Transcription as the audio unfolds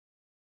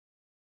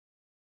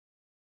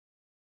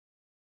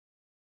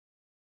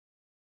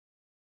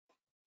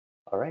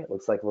All right,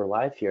 looks like we're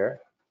live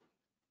here.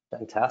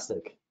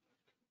 Fantastic.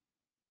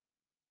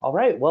 All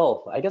right,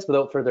 well, I guess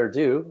without further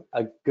ado,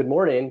 good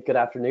morning, good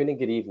afternoon, and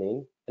good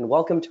evening, and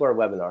welcome to our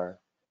webinar,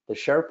 the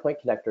SharePoint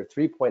Connector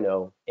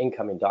 3.0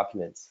 Incoming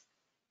Documents.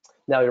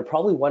 Now, you're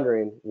probably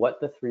wondering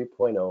what the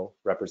 3.0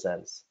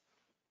 represents,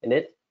 and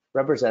it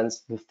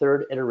represents the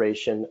third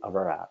iteration of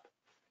our app.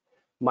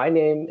 My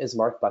name is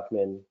Mark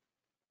Buckman,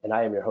 and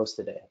I am your host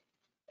today.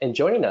 And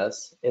joining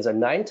us is our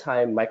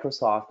 9-time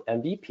Microsoft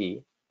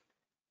MVP,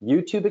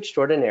 YouTube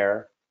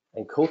extraordinaire,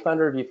 and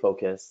co-founder of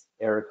EFOQUS,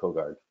 Eric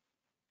Hogard.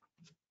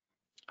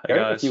 Hi,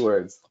 Eric, guys. a few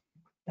words.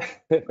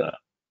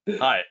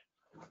 Hi.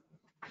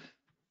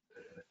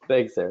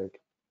 Thanks,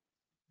 Eric.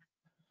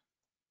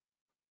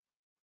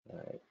 All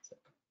right.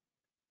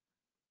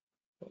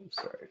 I'm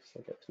sorry, just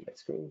I'll get to my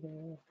screen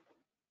here.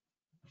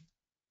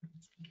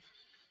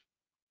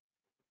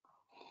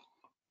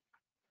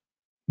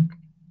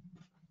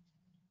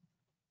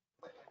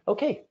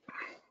 Okay,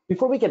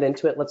 before we get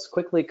into it, let's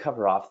quickly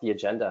cover off the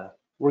agenda.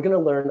 We're going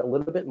to learn a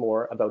little bit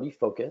more about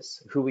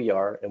EFOQUS, who we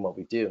are, and what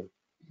we do.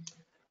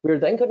 We're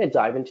then going to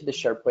dive into the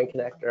SharePoint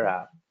Connector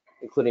app,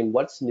 including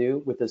what's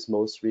new with this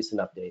most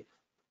recent update.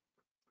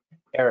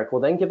 Eric will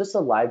then give us a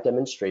live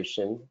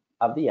demonstration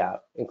of the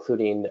app,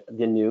 including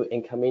the new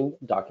incoming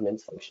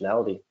documents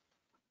functionality.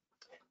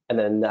 And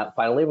then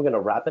finally, we're going to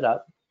wrap it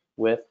up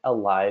with a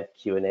live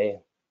Q&A.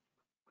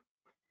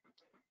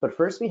 But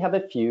first, we have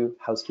a few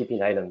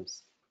housekeeping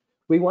items.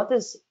 We want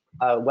this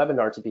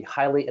webinar to be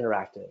highly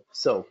interactive,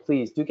 so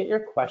please do get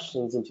your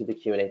questions into the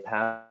Q&A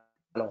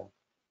panel.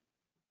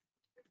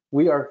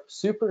 We are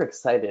super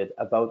excited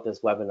about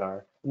this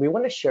webinar, and we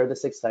want to share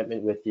this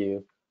excitement with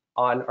you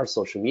on our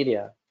social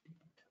media.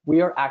 We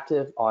are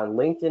active on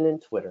LinkedIn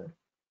and Twitter,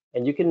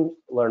 and you can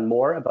learn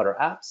more about our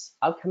apps,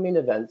 upcoming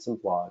events, and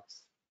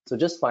blogs. So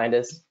just find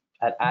us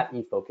at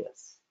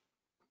 @EFOQUS.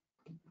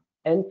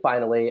 And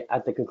finally,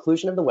 at the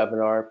conclusion of the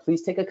webinar,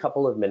 please take a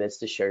couple of minutes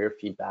to share your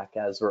feedback,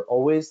 as we're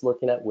always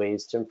looking at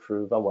ways to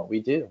improve on what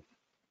we do.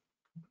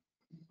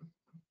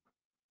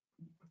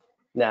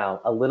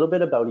 Now, a little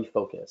bit about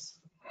EFOQUS.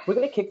 We're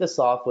going to kick this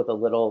off with a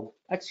little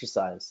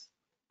exercise.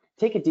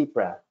 Take a deep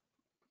breath.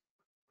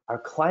 Our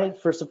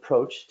client-first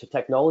approach to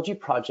technology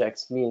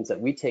projects means that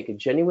we take a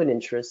genuine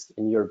interest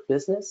in your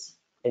business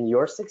and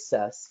your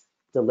success,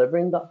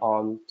 delivering the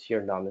Om to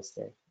your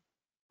namaste.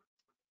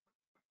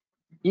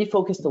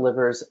 EFOQUS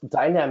delivers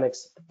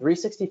Dynamics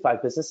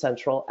 365 Business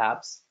Central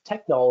apps,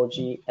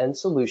 technology, and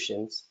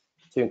solutions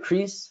to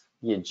increase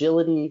the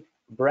agility,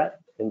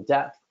 breadth, and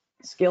depth,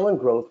 scale, and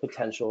growth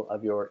potential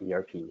of your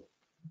ERP.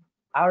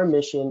 Our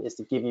mission is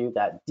to give you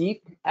that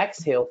deep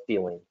exhale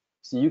feeling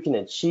so you can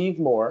achieve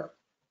more,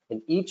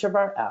 and each of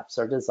our apps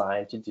are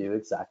designed to do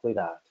exactly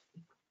that.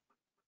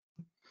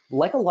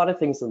 Like a lot of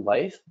things in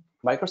life,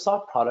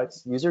 Microsoft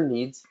products' user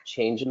needs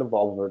change and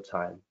evolve over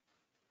time.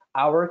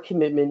 Our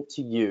commitment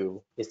to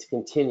you is to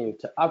continue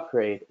to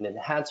upgrade and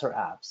enhance our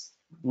apps,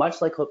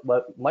 much like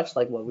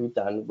what we've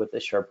done with the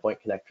SharePoint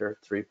Connector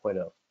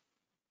 3.0.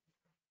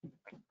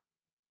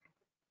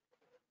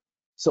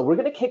 So we're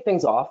going to kick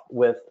things off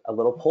with a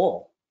little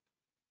poll.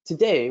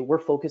 Today, we're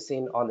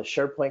focusing on the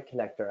SharePoint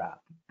Connector app,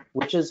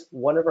 which is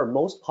one of our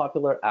most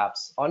popular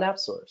apps on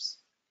AppSource.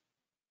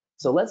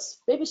 So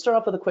let's maybe start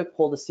off with a quick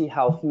poll to see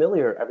how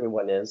familiar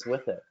everyone is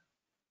with it.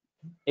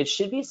 It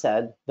should be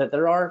said that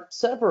there are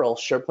several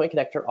SharePoint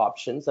Connector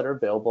options that are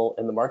available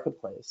in the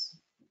marketplace,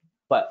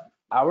 but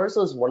ours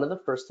was one of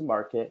the first to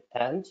market,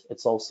 and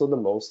it's also the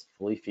most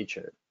fully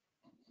featured.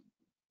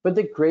 But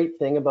the great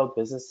thing about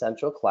Business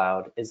Central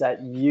Cloud is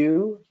that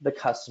you, the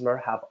customer,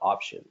 have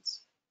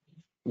options.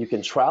 You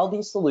can trial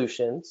these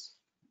solutions,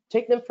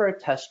 take them for a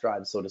test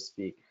drive, so to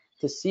speak,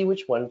 to see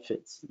which one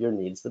fits your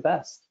needs the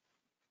best.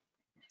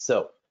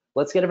 So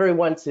let's get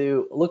everyone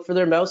to look for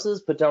their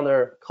mouses, put down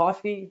their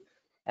coffee,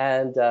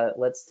 and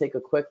let's take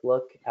a quick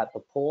look at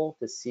the poll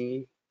to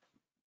see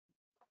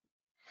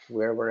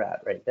where we're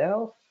at right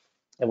now.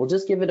 And we'll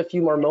just give it a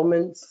few more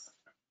moments.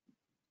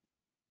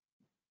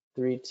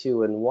 3,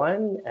 2, and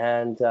 1,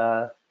 and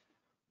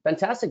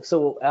fantastic.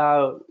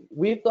 So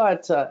we've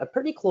got a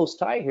pretty close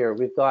tie here.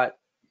 We've got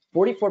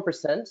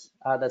 44%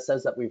 that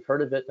says that we've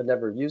heard of it but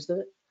never used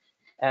it,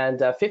 and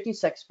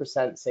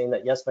 56% saying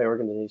that yes, my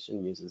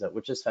organization uses it,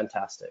 which is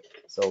fantastic.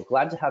 So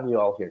glad to have you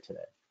all here today.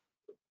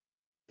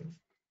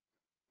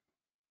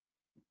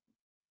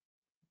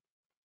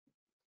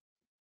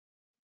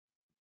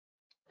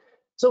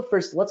 So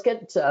first, let's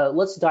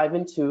dive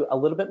into a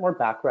little bit more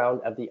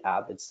background of the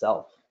app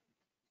itself.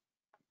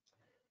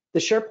 The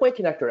SharePoint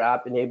Connector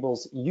app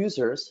enables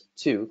users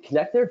to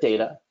connect their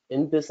data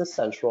in Business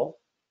Central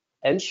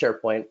and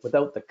SharePoint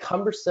without the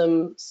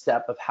cumbersome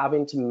step of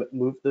having to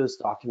move those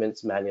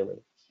documents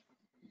manually.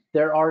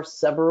 There are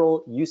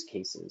several use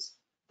cases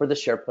for the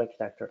SharePoint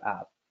Connector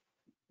app,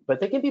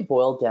 but they can be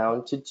boiled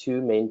down to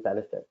 2 main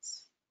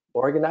benefits: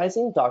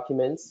 organizing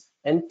documents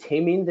and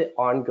taming the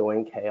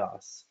ongoing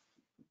chaos.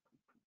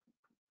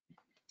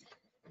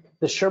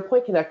 The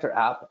SharePoint Connector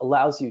app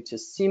allows you to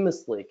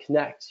seamlessly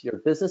connect your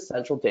Business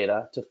Central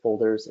data to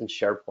folders in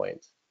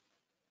SharePoint.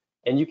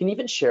 And you can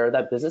even share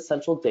that Business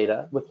Central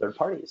data with third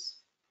parties.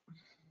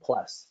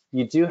 Plus,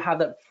 you do have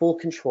that full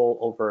control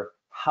over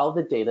how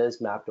the data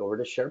is mapped over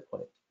to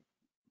SharePoint.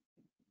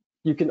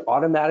 You can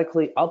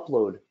automatically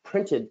upload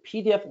printed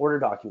PDF order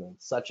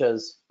documents, such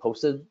as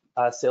posted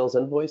sales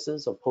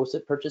invoices or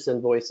posted purchase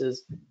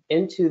invoices,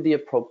 into the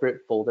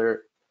appropriate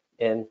folder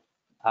in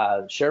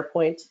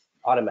SharePoint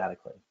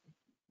automatically.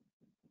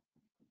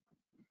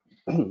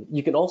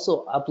 You can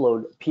also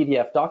upload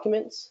PDF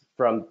documents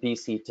from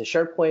BC to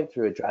SharePoint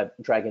through a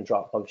drag and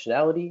drop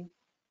functionality.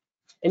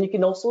 And you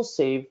can also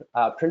save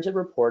printed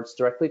reports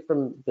directly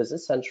from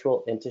Business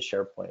Central into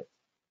SharePoint.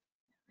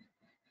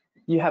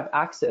 You have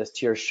access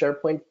to your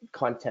SharePoint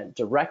content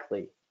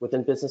directly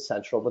within Business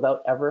Central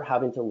without ever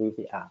having to leave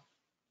the app.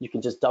 You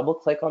can just double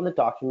click on the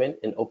document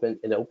and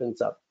it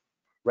opens up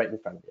right in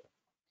front of you.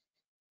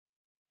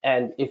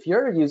 And if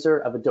you're a user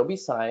of Adobe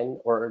Sign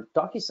or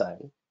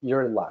DocuSign,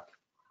 you're in luck.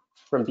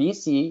 From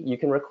BC, you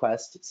can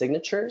request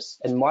signatures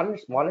and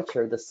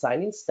monitor the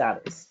signing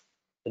status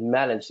and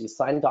manage these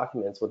signed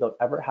documents without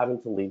ever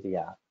having to leave the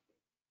app.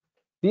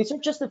 These are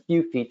just a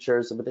few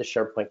features with the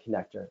SharePoint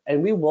connector,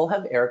 and we will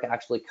have Eric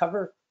actually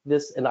cover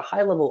this in a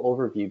high-level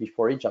overview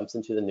before he jumps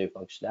into the new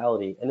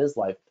functionality in his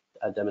live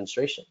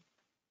demonstration.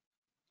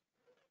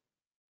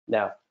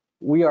 Now,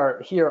 we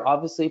are here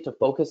obviously to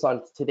focus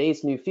on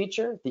today's new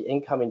feature, the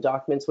incoming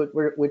documents,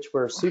 which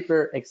we're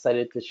super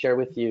excited to share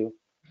with you.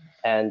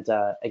 And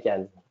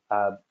again,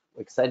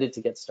 excited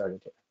to get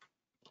started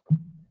here.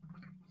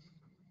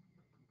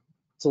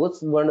 So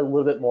let's learn a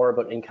little bit more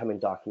about incoming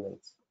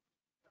documents.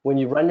 When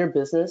you run your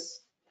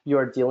business, you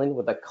are dealing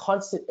with a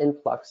constant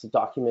influx of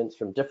documents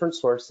from different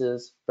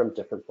sources, from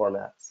different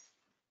formats.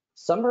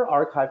 Some are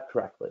archived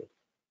correctly,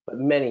 but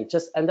many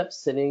just end up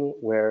sitting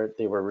where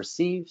they were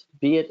received,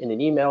 be it in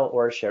an email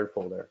or a shared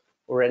folder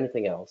or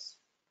anything else.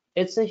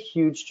 It's a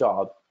huge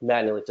job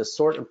manually to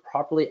sort and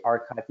properly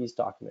archive these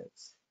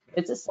documents.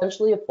 It's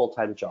essentially a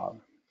full-time job.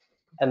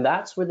 And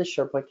that's where the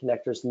SharePoint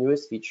Connector's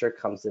newest feature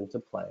comes into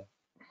play.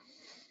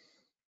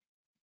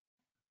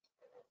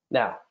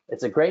 Now,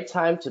 it's a great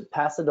time to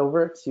pass it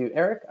over to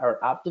Eric,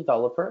 our app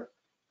developer,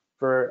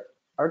 for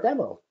our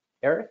demo.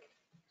 Eric,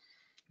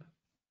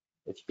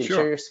 if you can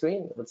share your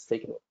screen, let's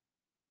take it.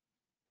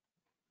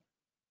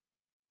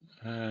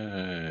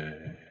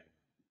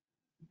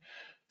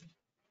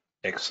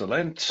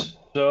 Excellent.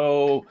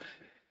 So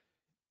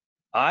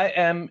I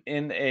am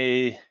in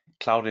a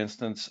cloud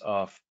instance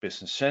of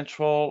Business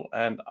Central,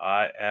 and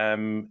I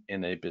am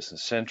in a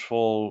Business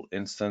Central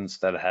instance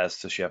that has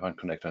the SharePoint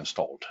connector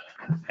installed.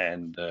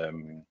 And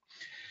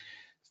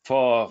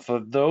for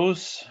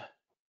those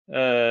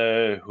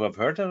who have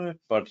heard of it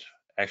but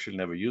actually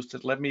never used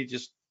it, let me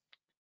just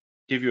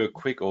give you a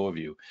quick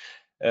overview.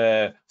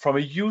 From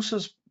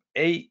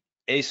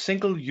a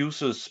single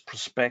user's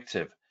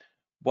perspective,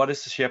 what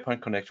is the SharePoint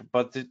connector?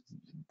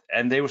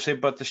 And they will say,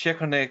 but the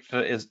SharePoint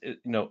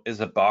connector is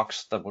a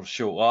box that will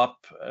show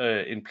up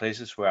in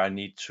places where I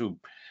need to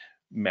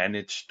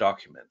manage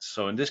documents.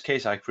 So in this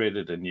case, I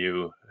created a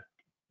new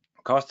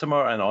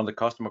customer, and on the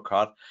customer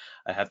card,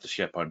 I have the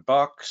SharePoint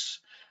box.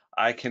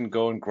 I can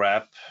go and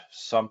grab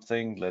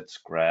something. Let's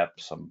grab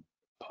some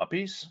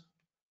puppies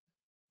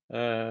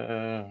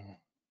and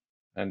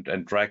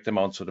drag them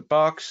onto the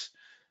box,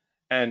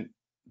 and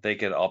they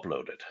get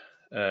uploaded.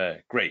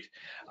 Great.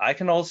 I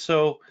can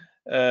also,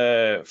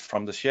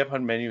 from the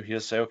SharePoint menu here,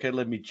 say, okay,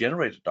 let me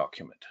generate a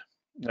document.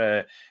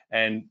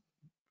 And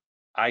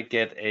I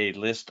get a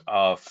list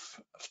of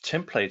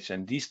templates,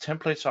 and these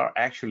templates are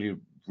actually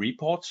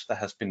reports that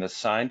has been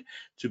assigned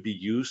to be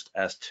used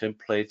as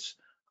templates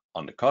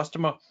on the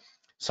customer.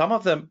 Some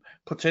of them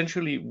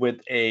potentially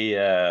with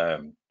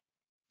a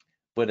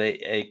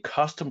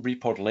custom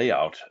report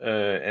layout,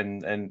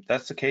 and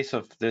that's the case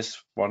of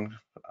this one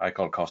I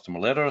call customer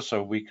letter.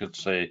 So we could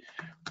say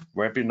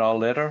webinar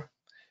letter.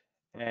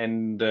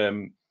 And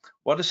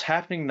what is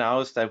happening now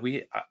is that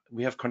we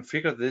have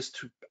configured this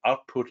to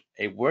output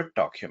a Word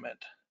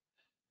document.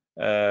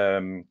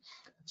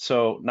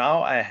 So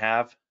now I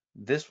have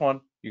this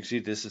one. You can see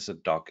this is a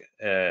docx.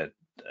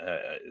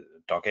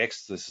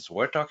 This is a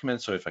Word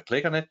document. So if I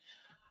click on it,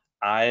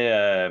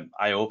 I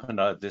open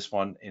this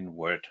one in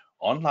Word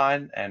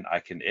online, and I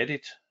can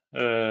edit.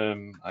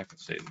 I can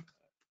say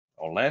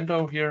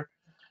Orlando here,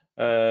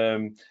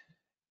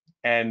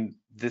 and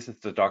this is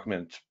the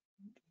document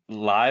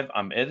live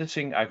I'm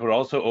editing. I could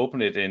also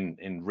open it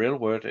in real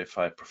Word if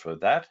I prefer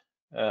that.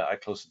 I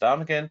close it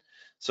down again.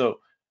 So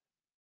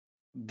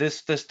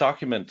this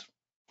document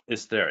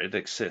is there, it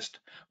exists.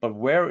 But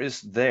where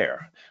is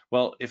there?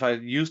 Well, if I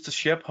use the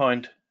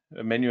SharePoint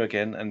menu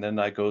again, and then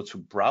I go to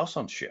browse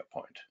on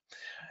SharePoint,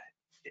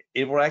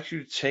 it will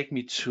actually take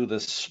me to the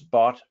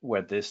spot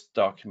where this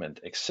document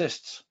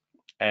exists.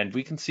 And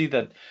we can see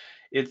that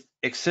it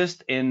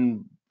exists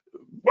in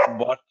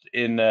what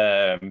in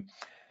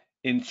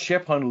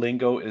SharePoint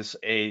lingo is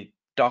a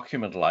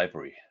document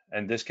library.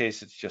 In this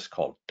case, it's just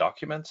called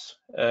documents.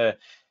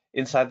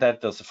 Inside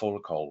that, there's a folder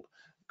called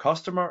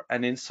customer,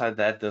 and inside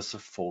that there's a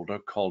folder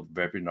called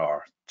Webinar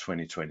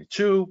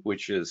 2022,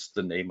 which is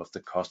the name of the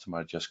customer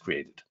I just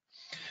created.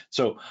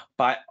 So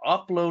by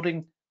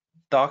uploading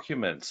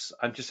documents,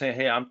 I'm just saying,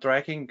 hey, I'm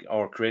dragging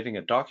or creating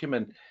a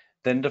document,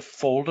 then the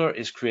folder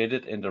is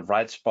created in the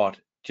right spot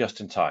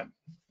just in time.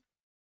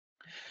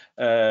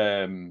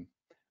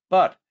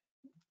 But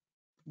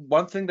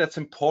one thing that's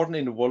important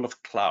in the world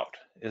of cloud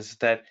is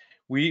that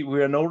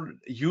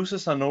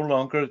users are no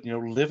longer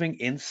living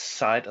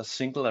inside a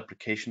single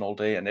application all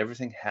day, and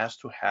everything has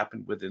to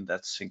happen within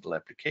that single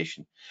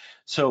application.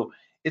 So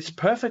it's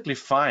perfectly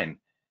fine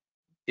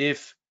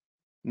if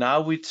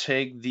now we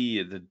take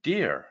the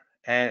dir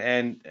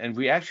and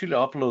we actually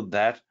upload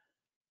that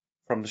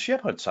from the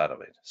SharePoint side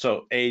of it.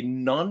 So a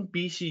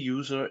non-BC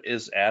user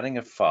is adding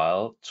a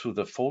file to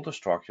the folder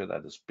structure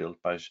that is built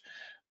by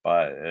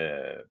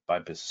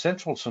Business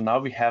Central. So now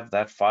we have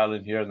that file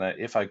in here, and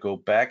if I go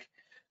back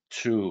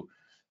to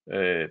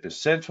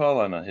Business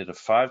Central and I hit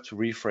F5 to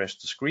refresh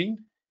the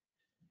screen,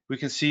 we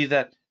can see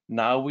that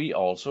now we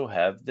also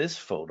have this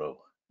photo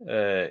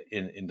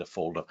in the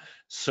folder.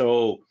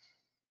 So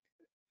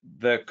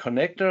the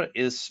connector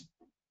is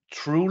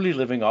truly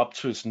living up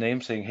to its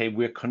name, saying, hey,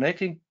 we're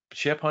connecting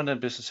SharePoint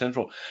and Business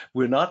Central.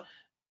 We're not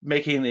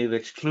making it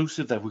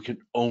exclusive that we can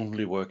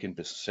only work in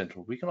Business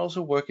Central. We can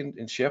also work in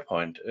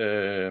SharePoint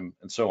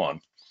and so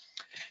on.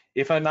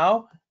 If I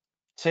now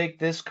take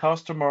this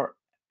customer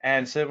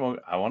and say, well,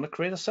 I want to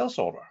create a sales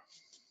order.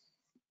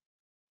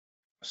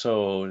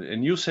 So a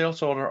new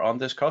sales order on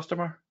this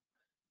customer.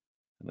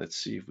 Let's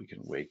see if we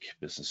can wake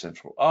Business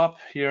Central up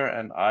here,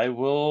 and I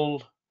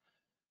will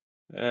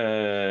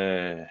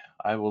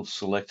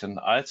select an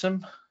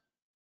item,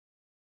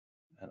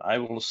 and I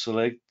will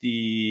select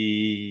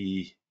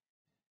the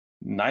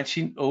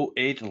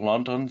 1908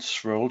 London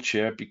Swirl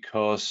chair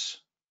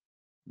because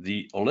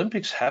the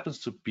Olympics happens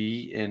to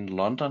be in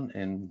London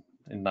in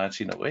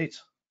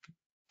 1908.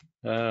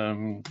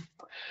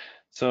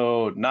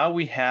 So now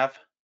we have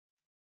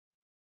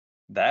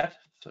that,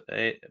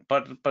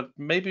 but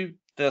maybe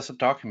there's a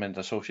document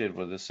associated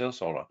with the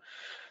sales order.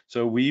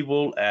 So we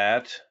will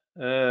add,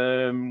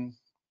 well,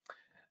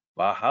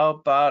 how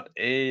about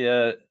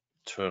a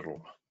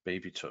turtle,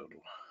 baby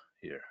turtle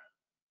here.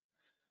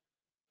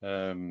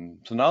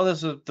 So now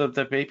there's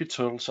the baby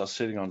turtles are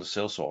sitting on the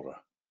sales order.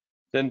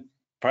 Then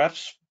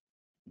perhaps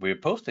we're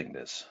posting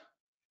this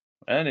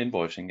and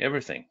invoicing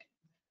everything.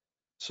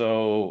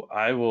 So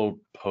I will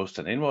post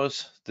an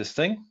invoice, this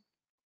thing.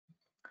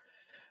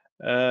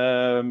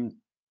 And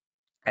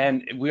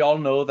we all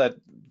know that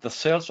the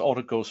sales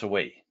order goes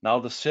away. Now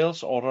the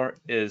sales order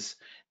is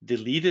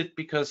deleted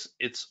because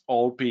it's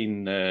all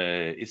been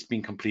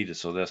completed.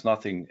 So there's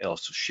nothing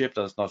else to ship.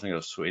 There's nothing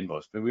else to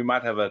invoice. But we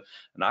might have an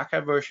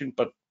archive version,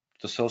 but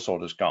the sales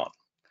order is gone.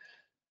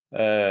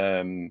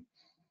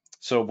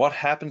 So what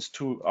happens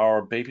to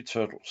our baby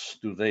turtles?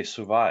 Do they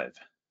survive?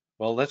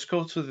 Well, let's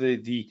go to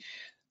the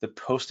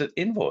posted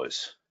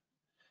invoice,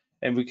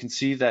 and we can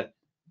see that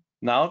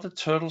now the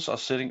turtles are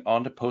sitting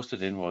on the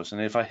posted invoice. And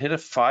if I hit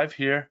F5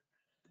 here,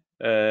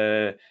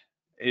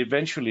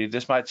 eventually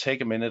this might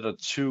take a minute or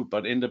two,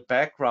 but in the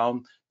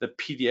background, the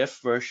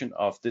PDF version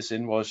of this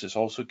invoice is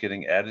also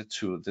getting added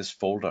to this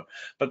folder.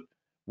 But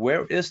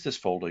where is this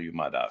folder, you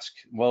might ask?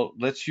 Well,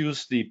 let's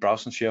use the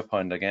browse and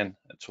SharePoint again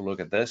to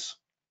look at this.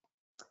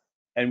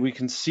 And we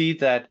can see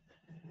that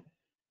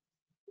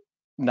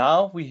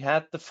now we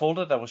had the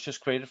folder that was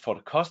just created for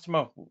the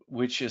customer,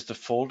 which is the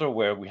folder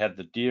where we had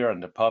the deer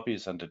and the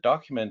puppies and the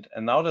document.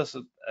 And now there's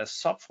a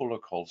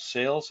subfolder called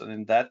sales, and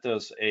in that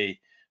there's a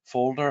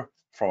folder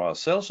from our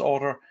sales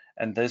order,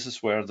 and this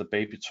is where the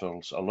baby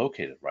turtles are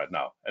located right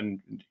now.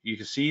 And you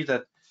can see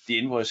that the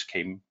invoice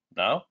came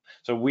now.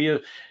 So we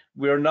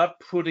are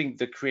not putting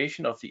the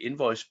creation of the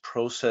invoice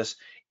process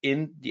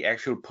in the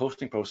actual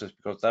posting process,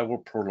 because that will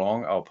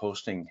prolong our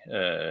posting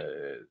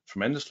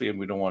tremendously, and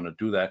we don't want to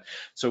do that.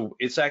 So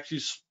it's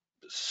actually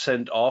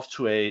sent off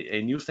to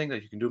a new thing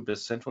that you can do in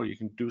Business Central. You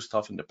can do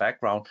stuff in the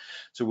background.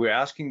 So we're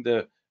asking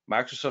the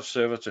Microsoft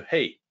server to,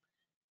 hey,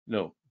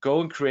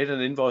 go and create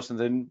an invoice and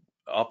then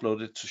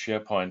upload it to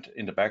SharePoint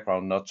in the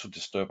background, not to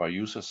disturb our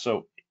users.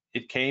 So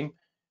it came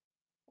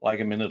like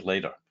a minute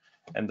later,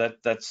 and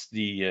that's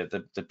the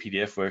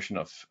PDF version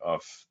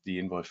of the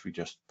invoice we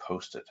just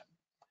posted.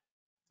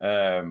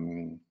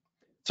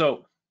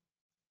 So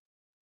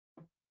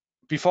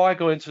before I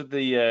go into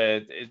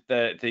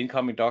the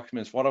incoming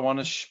documents, what I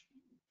want to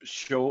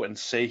show and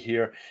say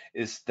here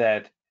is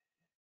that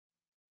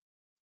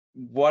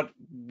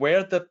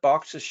where the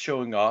box is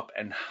showing up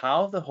and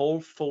how the whole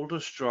folder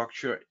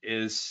structure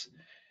is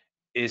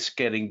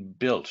getting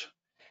built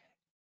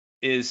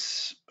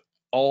is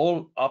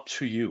all up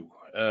to you.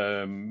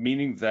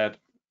 Meaning that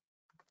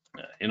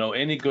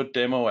any good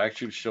demo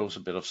actually shows a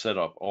bit of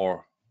setup,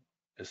 or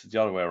is it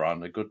the other way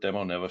around? A good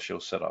demo never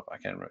shows setup. I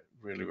can't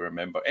really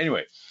remember.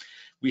 Anyway,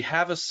 we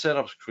have a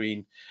setup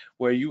screen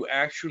where you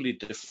actually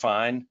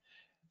define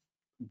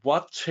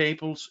what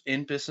tables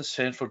in Business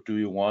Central do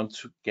you want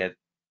to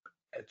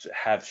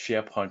have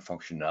SharePoint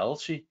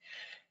functionality,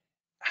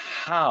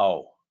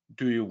 how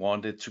do you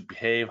want it to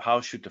behave?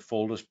 How should the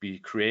folders be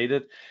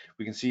created?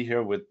 We can see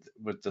here with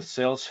the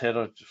sales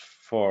header,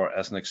 for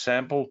as an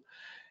example,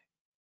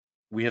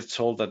 we have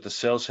told that the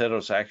sales header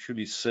is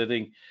actually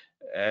sitting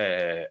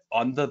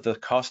under the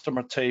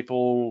customer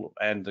table,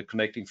 and the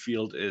connecting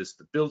field is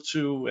the build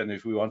to. And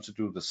if we want to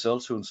do the sell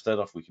to instead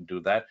of, we can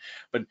do that.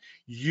 But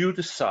you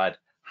decide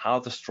how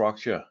the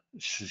structure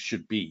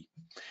should be.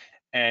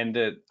 And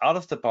out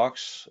of the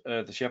box,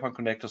 the SharePoint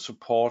connector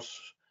supports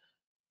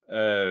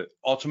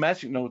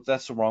automatic. No,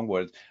 that's the wrong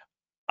word.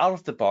 Out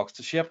of the box,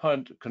 the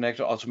SharePoint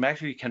connector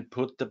automatically can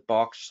put the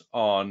box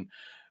on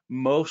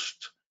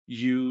most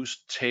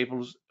used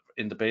tables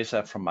in the base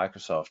app from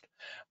Microsoft.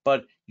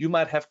 But you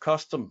might have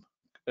custom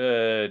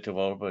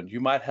development, you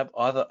might have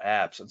other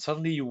apps, and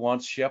suddenly you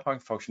want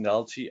SharePoint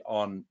functionality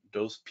on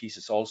those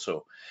pieces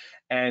also.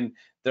 And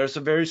there's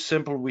a very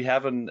simple, we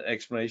have an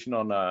explanation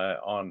on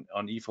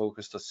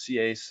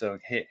EFOQUS.ca saying,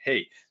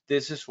 hey,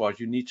 this is what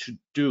you need to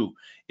do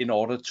in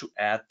order to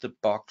add the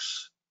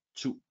box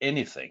to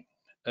anything.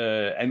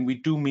 And we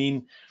do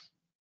mean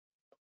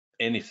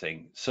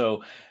anything.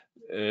 So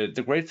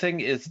the great thing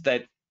is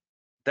that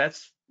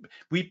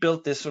we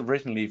built this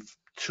originally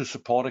to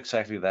support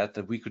exactly that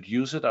we could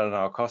use it on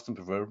our custom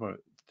development,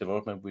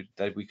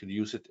 that we could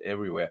use it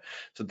everywhere.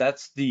 So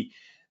that's the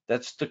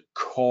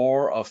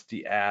core of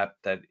the app,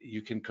 that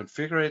you can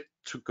configure it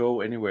to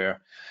go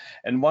anywhere.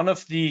 And one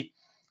of the,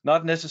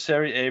 not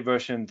necessarily a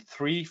version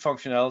 3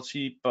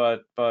 functionality,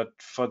 but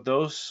for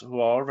those who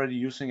are already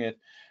using it,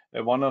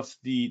 one of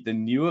the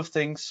newer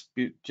things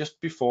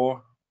just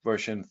before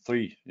version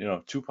 3,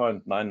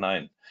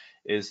 2.99,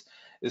 is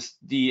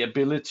the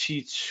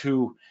ability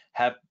to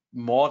have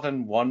more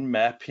than one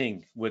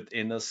mapping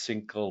within a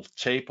single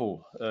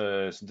table.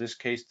 So in this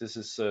case, this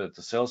is the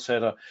sales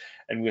header,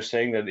 and we're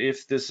saying that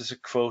if this is a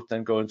quote,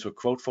 then go into a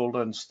quote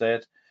folder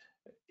instead.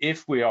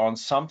 If we are on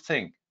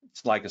something,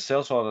 it's like a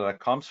sales order that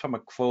comes from a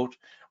quote,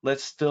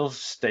 let's still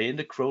stay in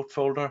the quote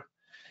folder.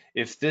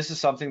 If this is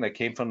something that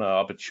came from an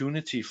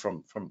opportunity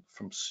from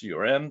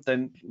CRM,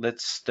 then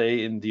let's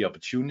stay in the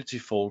opportunity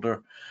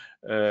folder.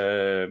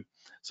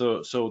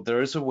 So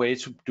there is a way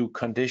to do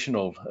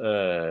conditional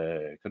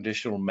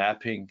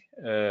mapping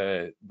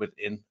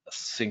within a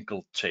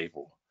single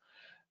table.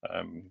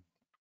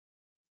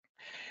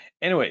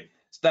 Anyway,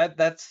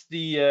 that's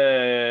the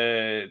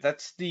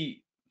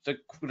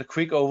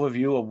quick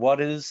overview of what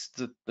is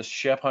the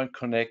SharePoint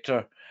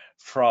connector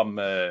from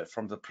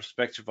the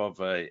perspective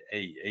of a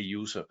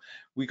user.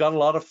 We got a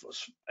lot of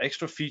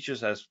extra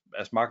features, as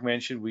Mark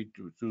mentioned. We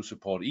do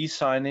support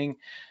e-signing.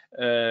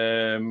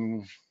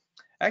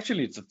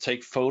 Actually, the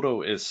take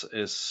photo is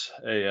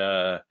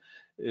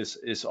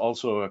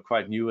also a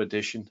quite new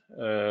addition.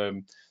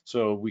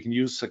 So we can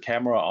use the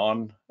camera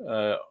on.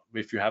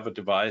 If you have a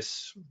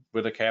device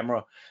with a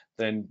camera,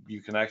 then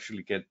you can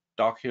actually get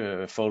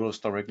photos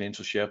directly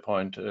into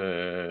SharePoint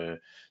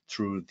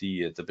through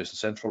the Business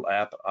Central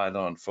app, either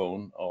on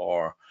phone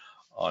or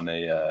on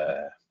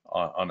a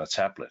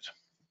tablet.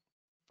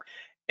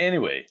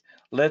 Anyway,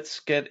 let's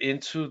get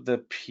into the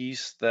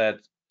piece that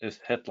is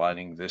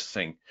headlining this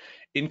thing: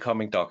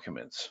 incoming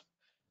documents.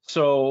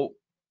 So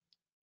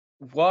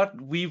what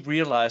we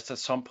realized at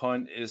some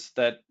point is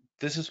that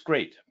this is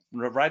great.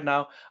 Right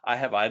now, I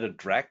have either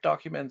dragged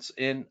documents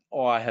in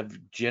or I have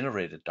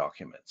generated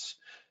documents.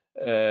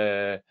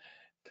 But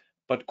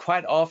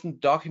quite often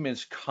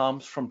documents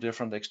comes from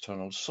different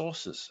external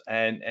sources,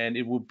 and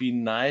it would be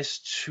nice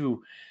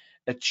to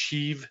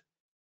achieve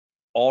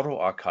auto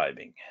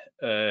archiving.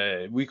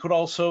 We could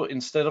also,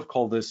 instead of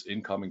call this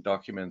incoming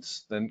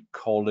documents, then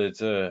call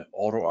it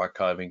auto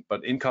archiving.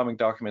 But incoming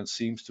documents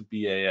seems to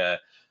be a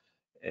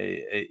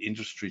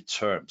industry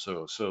term,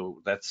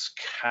 so that's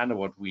kind of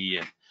what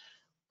we're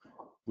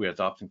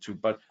adopting to.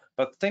 But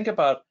think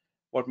about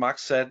what Mark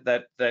said,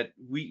 that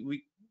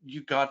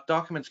you got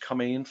documents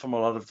coming in from a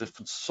lot of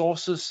different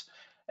sources,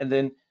 and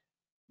then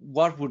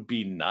what would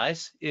be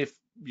nice if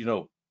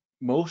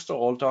most or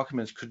all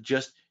documents could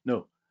just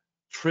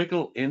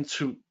trickle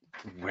into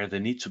where they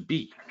need to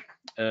be.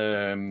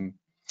 And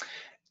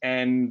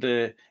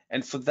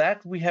for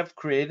that we have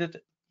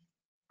created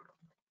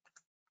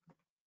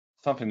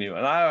something new.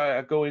 And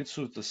I go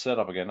into the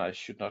setup again. I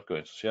should not go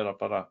into setup,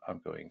 but I'm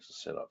going to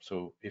setup.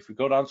 So if we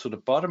go down to the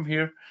bottom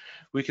here,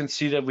 we can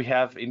see that we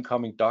have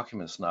incoming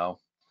documents now.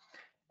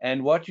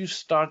 And what you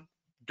start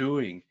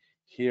doing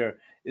here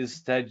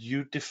is that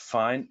you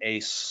define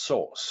a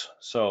source.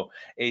 So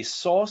a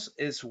source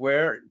is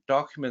where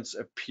documents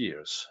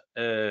appears.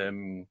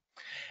 And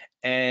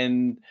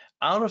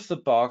out of the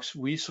box,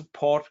 we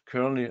support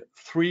currently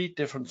 3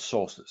 different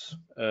sources.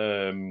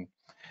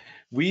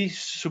 We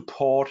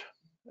support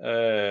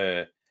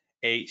a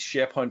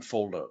SharePoint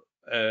folder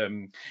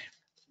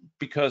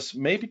because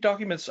maybe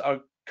documents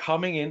are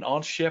coming in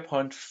on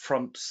SharePoint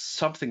from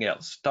something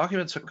else.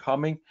 Documents are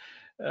coming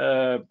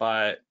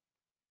by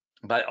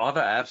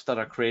other apps that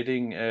are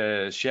creating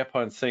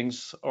SharePoint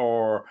things,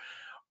 or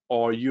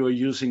you are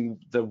using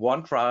the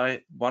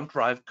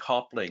OneDrive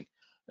coupling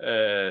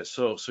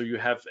So you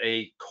have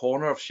a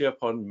corner of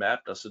SharePoint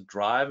mapped as a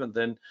drive, and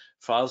then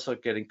files are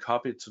getting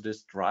copied to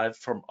this drive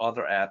from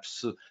other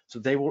apps. So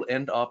they will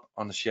end up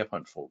on a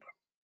SharePoint folder.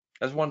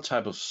 That's one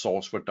type of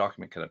source where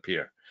document can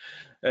appear.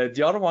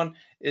 The other one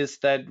is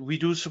that we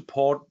do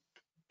support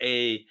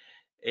a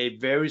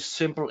very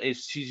simple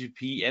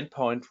HTTP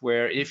endpoint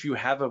where if you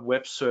have a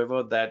web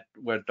server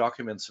where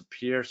documents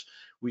appears,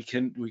 we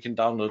can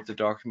download the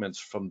documents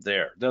from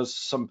there. There's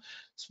some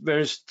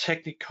various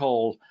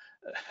technical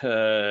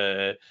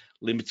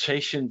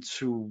limitation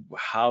to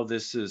how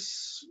this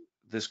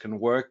can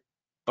work,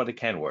 but it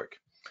can work.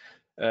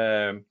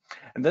 And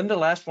then the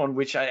last one,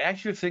 which I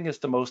actually think is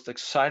the most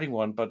exciting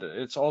one, but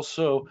it's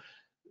also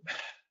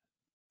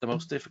the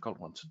most difficult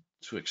one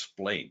to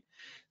explain,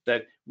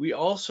 that we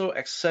also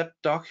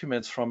accept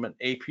documents from an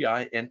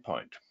API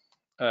endpoint.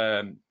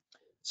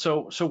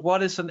 So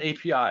what is an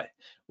API?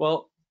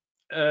 Well,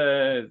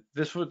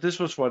 this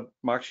was what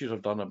Mark should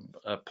have done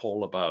a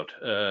poll about.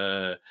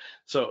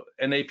 So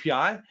an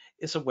API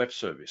is a web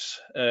service.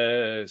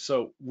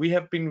 So we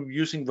have been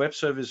using web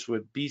service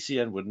with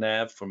BC and with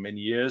Nav for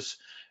many years.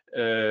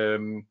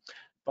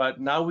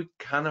 But now we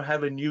kind of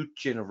have a new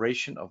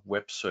generation of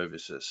web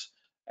services,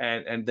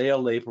 and they are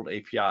labeled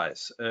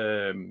APIs.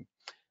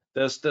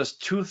 There's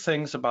two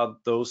things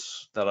about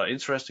those that are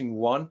interesting.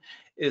 One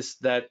is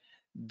that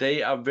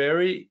they are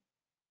very,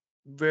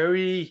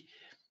 very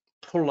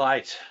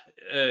polite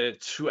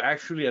to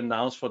actually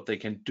announce what they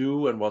can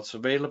do and what's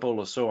available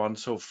and so on.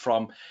 So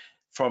from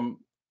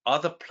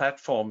other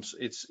platforms,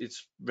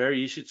 it's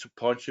very easy to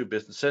point to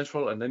Business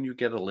Central, and then you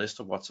get a list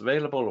of what's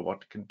available or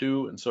what it can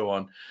do and so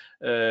on.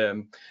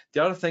 The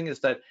other thing is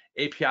that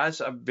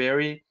APIs are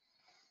very,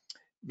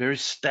 very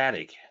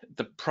static.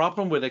 The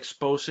problem with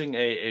exposing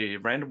a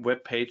random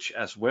web page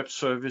as web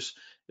service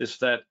is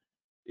that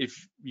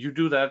if you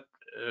do that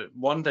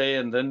one day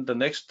and then the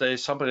next day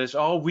somebody says,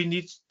 oh, we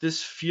need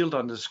this field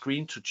on the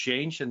screen to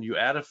change, and you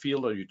add a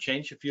field or you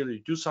change a field or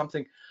you do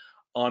something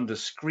on the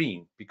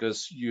screen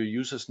because your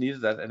users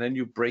needed that, and then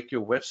you break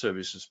your web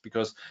services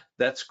because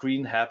that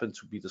screen happened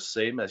to be the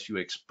same as you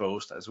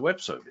exposed as a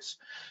web service.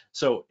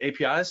 So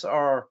APIs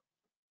are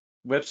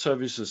web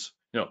services,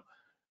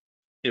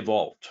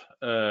 evolved.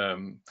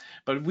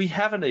 But we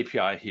have an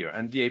API here,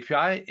 and the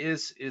API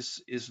is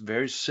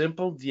very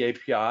simple. The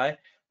API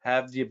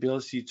have the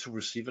ability to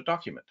receive a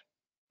document.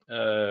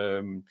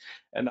 And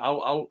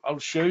I'll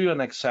show you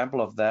an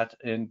example of that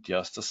in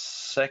just a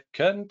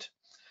second.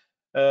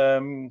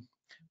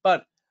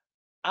 But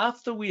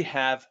after we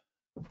have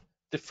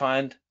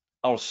defined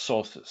our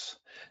sources,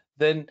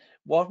 then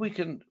what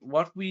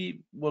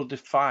we will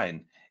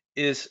define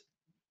is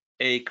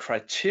a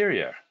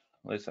criteria.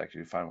 Let's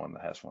actually find one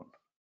that has one.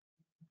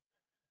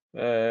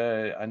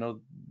 I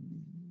know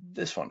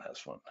this one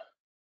has one,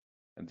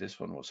 and this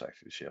one was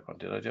actually SharePoint.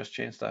 Did I just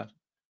change that?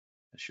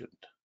 I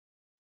shouldn't.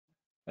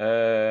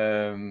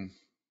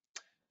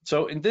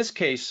 So in this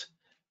case,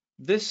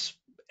 this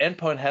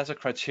endpoint has a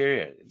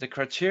criteria. The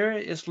criteria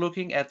is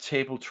looking at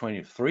table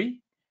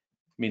 23,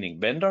 meaning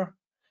vendor,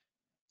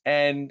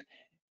 and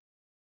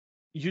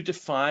you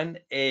define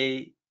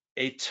a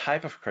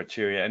type of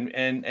criteria,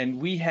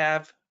 and we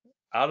have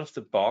out of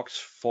the box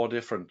 4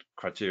 different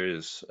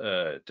criteria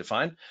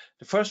defined.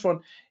 The first one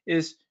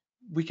is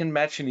we can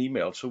match an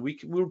email, so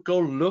we'll go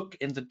look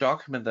in the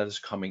document that is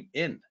coming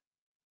in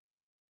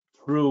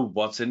through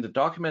what's in the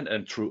document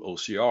and through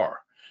OCR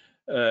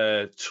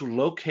to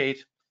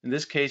locate, in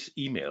this case,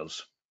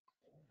 emails.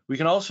 We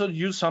can also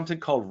use something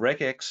called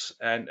regex,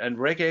 and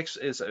regex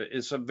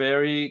is a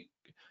very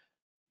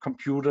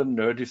computer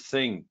nerdy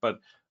thing, but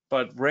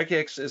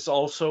regex is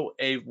also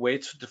a way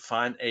to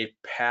define a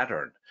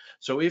pattern.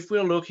 So if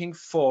we're looking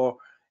for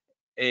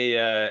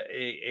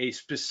a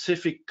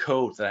specific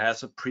code that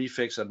has a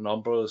prefix and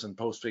numbers and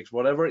postfix,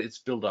 whatever it's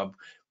built up,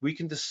 we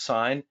can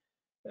design,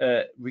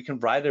 we can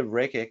write a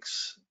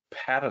regex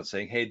pattern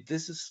saying, hey,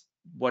 this is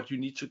what you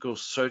need to go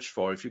search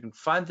for. If you can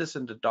find this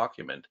in the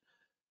document,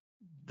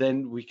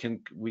 then we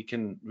can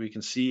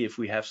see if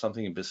we have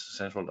something in Business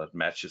Central that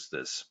matches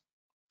this.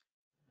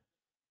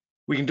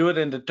 We can do it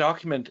in the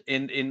document,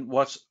 in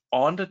what's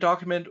on the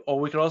document, or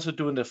we can also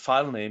do in the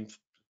file name.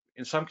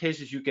 In some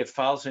cases, you get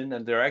files in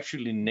and they're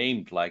actually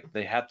named, like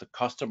they have the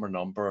customer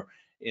number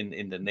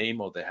in the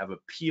name, or they have a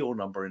PO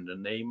number in the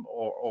name,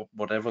 or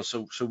whatever.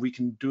 So we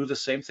can do the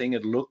same thing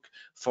and look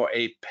for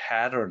a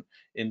pattern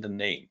in the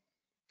name.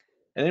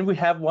 And then we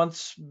have one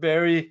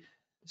very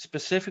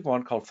specific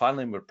one called file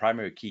name with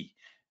primary key.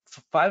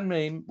 File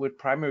name with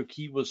primary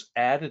key was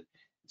added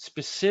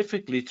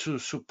specifically to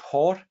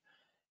support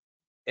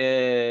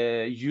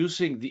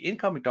using the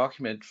incoming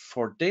document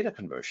for data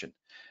conversion,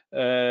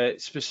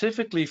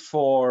 specifically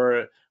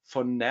for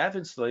nav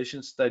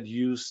installations that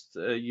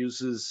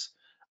uses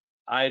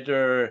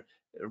either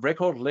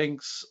record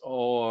links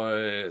or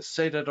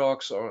SATA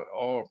docs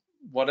or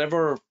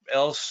whatever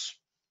else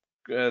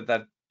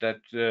that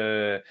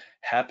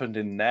happened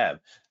in nav.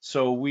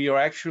 So we are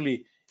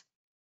actually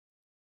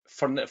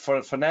for nav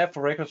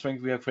for record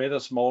links, we have created a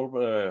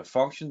small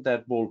function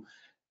that will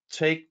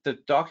take the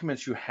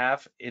documents you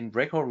have in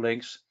record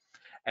links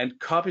and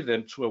copy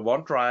them to a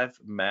OneDrive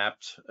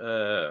mapped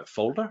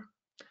folder.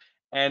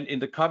 And in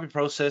the copy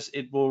process,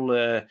 it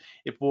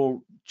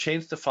will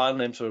change the file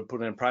name, so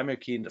put in a primary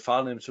key in the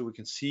file name so we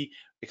can see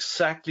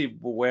exactly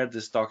where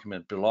this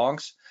document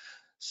belongs.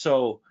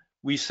 So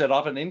we set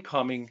up an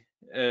incoming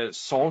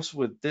source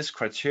with this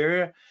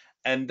criteria,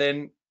 and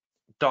then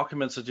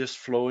documents are just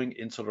flowing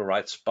into the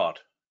right spot.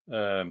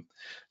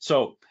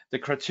 So the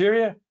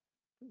criteria,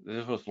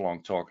 this was a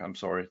long talk, I'm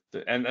sorry,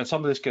 and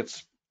some of this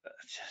gets a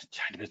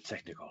tiny bit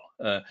technical,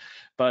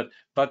 but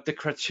the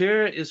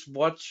criteria is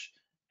what's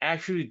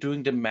actually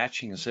doing the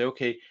matching and say,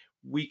 okay,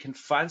 we can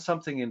find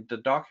something in the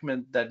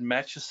document that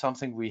matches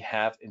something we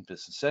have in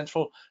Business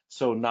Central,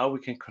 so now we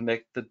can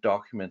connect the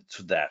document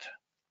to that.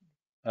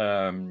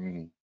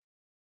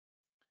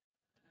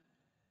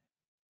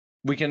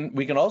 We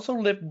can also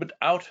live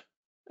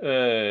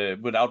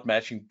without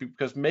matching,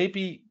 because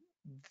maybe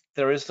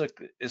there is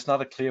it's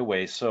not a clear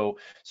way. So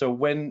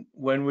when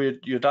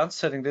you're done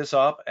setting this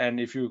up,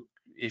 and if you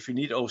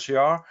need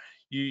OCR,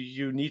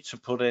 you need to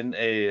put in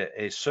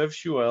a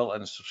service URL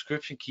and a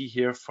subscription key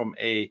here from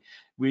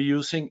we're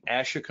using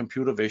Azure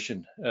Computer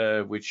Vision,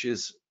 which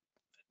is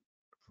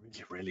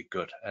really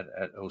good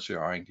at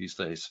OCRing these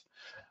days.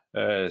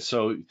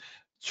 So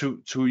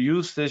to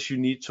use this, you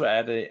need to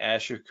add a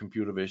Azure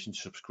Computer Vision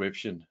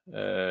subscription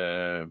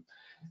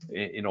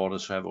in order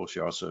to have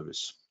OCR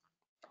service.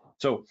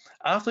 So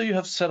after you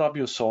have set up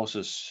your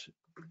sources,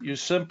 you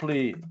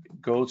simply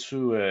go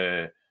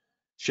to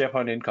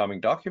SharePoint incoming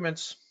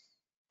documents,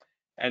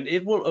 and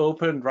it will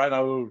open, right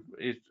now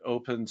it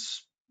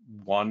opens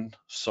one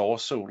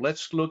source. So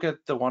let's look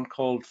at the one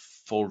called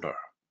folder.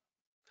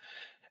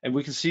 And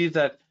we can see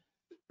that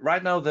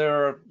right now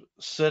they're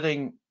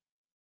sitting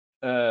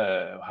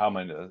how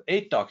many?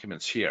 8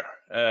 documents here,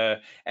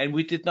 and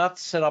we did not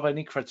set up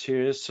any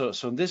criteria. So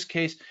in this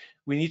case,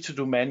 we need to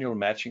do manual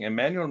matching. And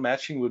manual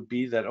matching would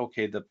be that,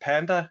 okay, the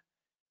Panda,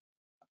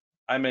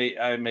 I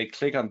may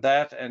click on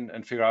that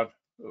and figure out,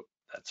 oh,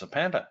 that's a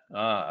Panda.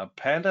 A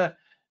Panda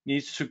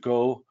needs to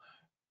go,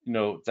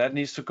 that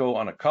needs to go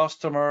on a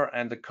customer,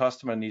 and the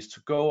customer needs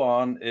to go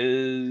on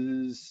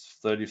is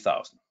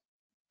 30,000.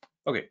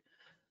 Okay,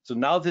 so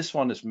now this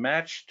one is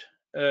matched.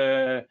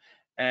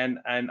 And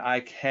I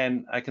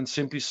can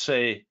simply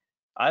say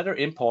either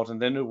import,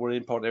 and then it will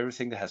import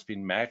everything that has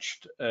been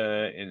matched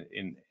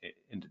in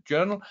the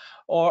journal,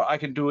 or I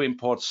can do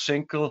import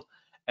single,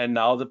 and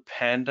now the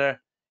Panda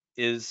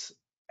is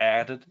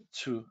added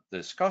to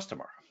this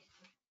customer.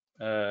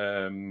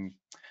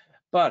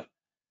 But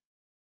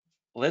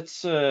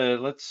let's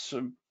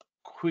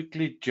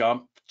quickly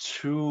jump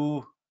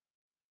to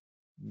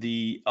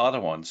the other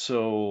one.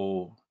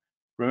 So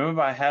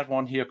remember, I had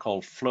one here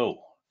called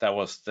flow. That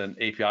was the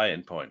API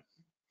endpoint.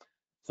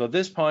 So at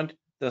this point,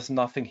 there's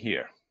nothing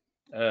here.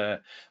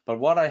 But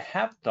what I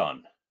have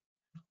done,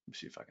 let me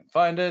see if I can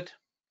find it,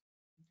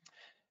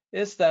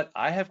 is that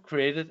I have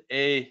created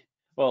a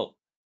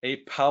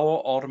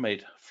Power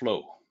Automate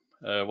flow.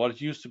 What it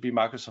used to be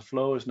Microsoft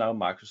Flow is now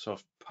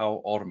Microsoft Power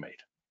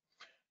Automate.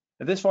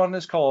 And this one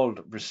is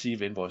called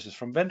Receive Invoices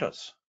from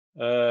Vendors.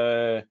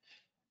 Let's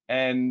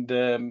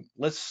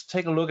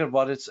take a look at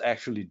what it's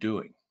actually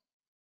doing.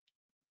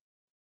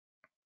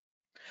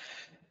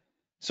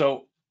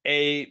 So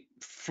a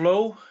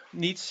flow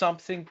needs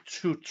something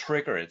to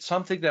trigger it,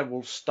 something that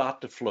will start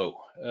the flow.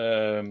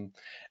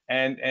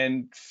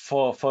 And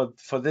for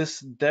this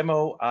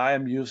demo, I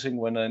am using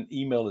when an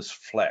email is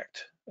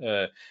flagged.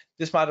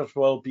 This might as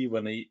well be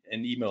when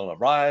an email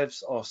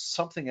arrives or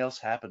something else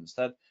happens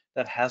that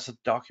has a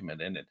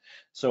document in it.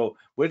 So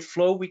with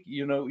Flow,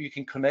 you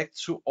can connect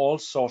to all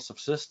sorts of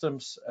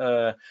systems,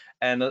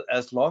 and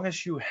as long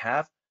as you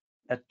have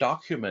a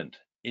document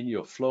in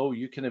your Flow,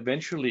 you can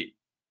eventually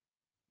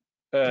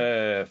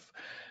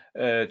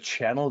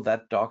channel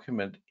that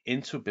document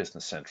into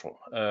Business Central.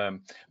 But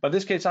in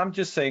this case, I'm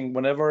just saying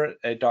whenever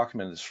a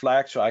document is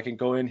flagged, so I can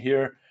go in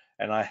here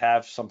and I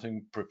have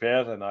something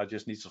prepared and I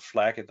just need to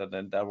flag it, and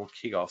then that will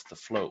kick off the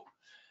flow,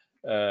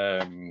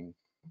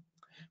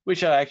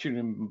 which I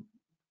actually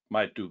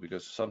might do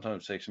because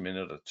sometimes it takes a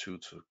minute or two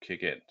to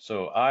kick in.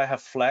 So I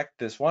have flagged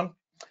this one.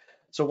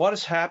 So what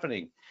is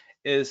happening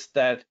is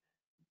that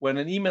when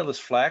an email is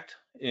flagged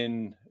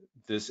in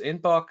this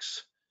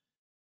inbox,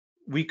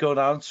 we go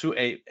down to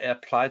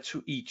apply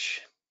to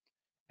each.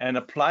 And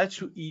apply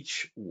to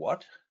each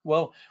what?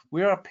 Well,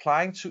 we're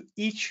applying to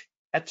each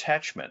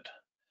attachment.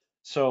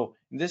 So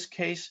in this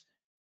case,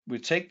 we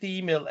take the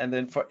email, and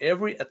then for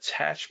every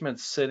attachment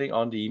sitting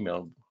on the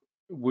email,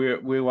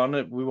 we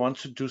want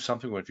to do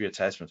something with the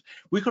attachments.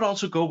 We could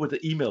also go with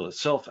the email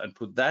itself and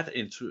put that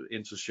into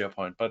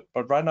SharePoint, but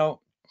right now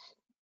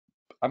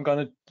I'm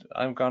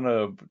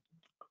gonna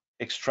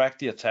extract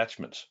the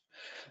attachments.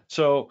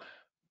 So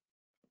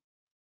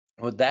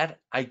with that,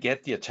 I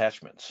get the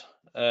attachments.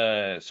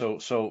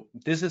 So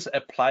this is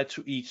applied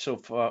to each. So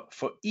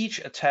for each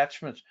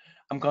attachment,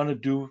 I'm going to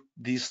do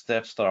these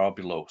steps that are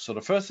below. So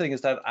the first thing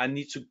is that I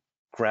need to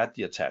grab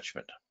the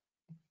attachment.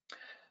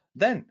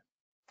 Then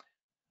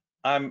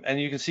and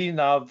you can see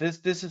now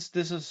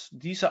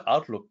these are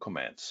Outlook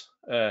commands,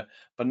 but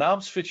now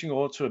I'm switching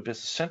over to a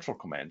Business Central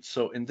command.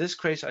 So in this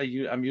case,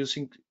 I'm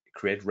using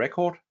create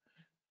record,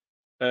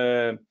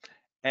 and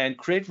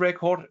create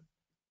record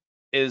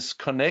is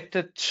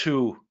connected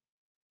to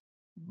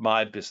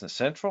my Business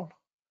Central.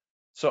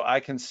 So I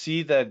can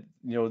see that,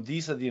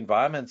 these are the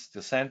environments,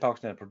 the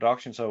sandbox and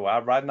production. So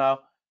right now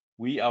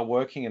we are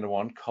working in the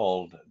one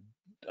called,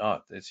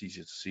 it's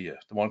easy to see here,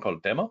 the one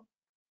called demo.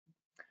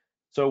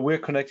 So we're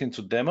connecting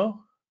to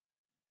demo,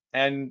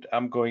 and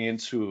I'm going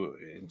into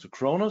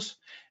Kronos.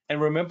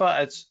 And remember,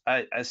 as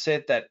I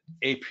said, that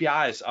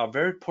APIs are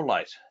very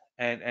polite,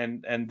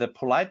 and the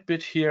polite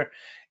bit here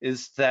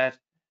is that,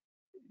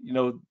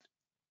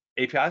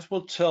 APIs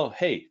will tell,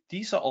 hey,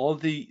 these are all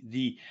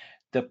the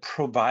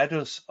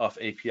providers of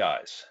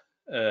APIs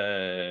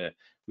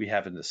we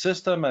have in the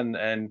system,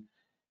 and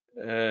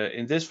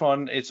in this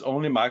one it's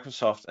only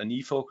Microsoft and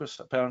EFOQUS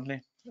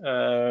apparently,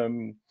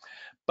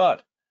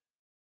 but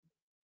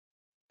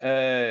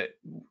I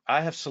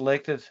have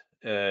selected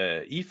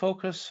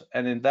EFOQUS,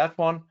 and in that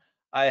one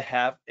I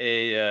have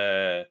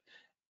a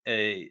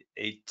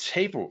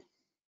table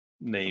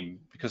name,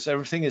 because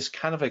everything is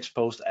kind of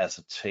exposed as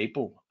a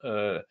table,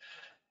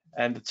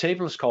 and the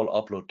table is called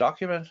upload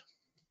document.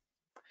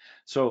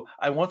 So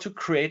I want to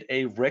create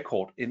a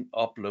record in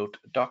upload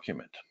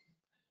document,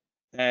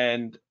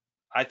 and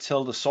I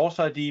tell the source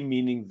ID,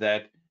 meaning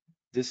that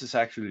this is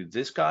actually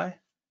this guy.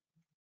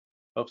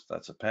 Oops,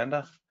 that's a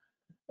panda.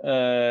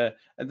 And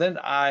then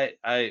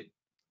I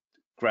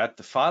grab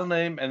the file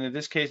name, and in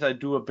this case I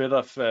do a bit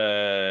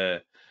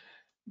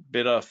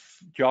of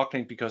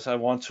juggling, because I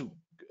want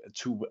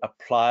to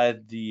apply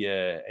the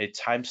a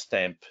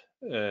timestamp.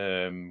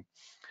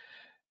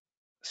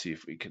 See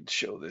if we can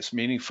show this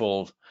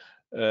meaningful.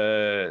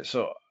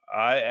 So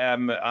I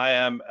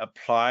am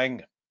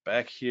applying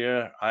back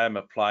here. I am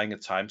applying a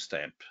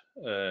timestamp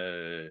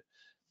to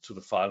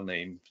the file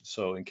name.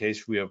 So in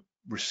case we are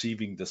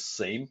receiving the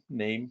same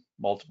name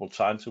multiple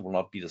times, it will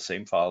not be the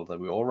same file that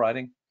we're all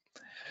writing.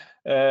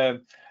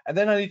 And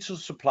then I need to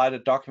supply the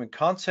document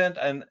content,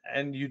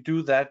 and you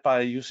do that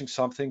by using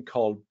something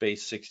called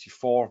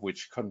base64,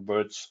 which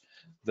converts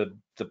the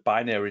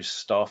binary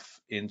stuff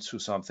into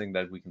something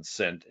that we can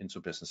send into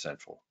Business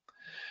Central.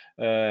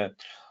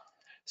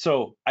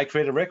 So I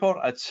create a record.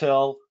 I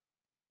tell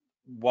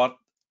what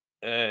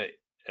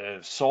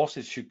source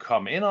it should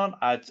come in on.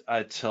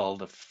 I tell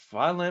the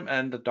file name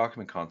and the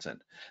document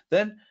content.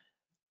 Then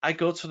I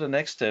go to the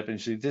next step,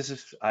 and see,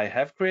 I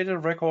have created a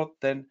record.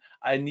 Then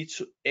I need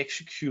to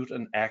execute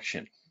an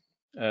action.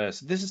 So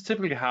this is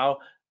typically how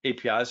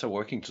APIs are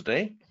working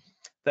today,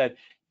 that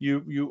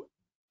you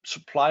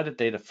supply the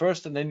data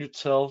first, and then you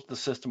tell the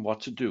system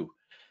what to do.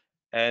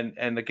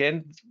 And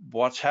again,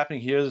 what's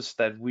happening here is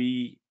that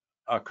we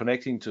are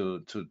connecting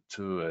to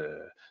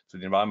the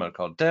environment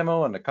called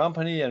demo and the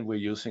company, and we're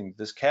using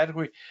this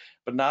category.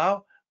 But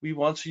now we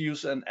want to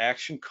use an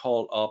action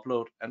called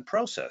upload and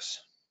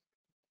process.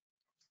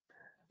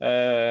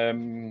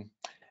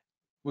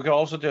 We can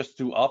also just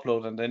do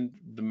upload, and then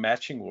the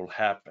matching will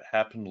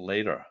happen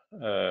later.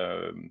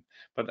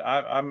 But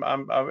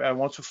I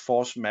want to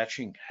force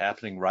matching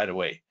happening right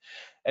away.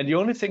 And the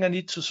only thing I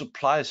need to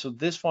supply, so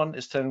this one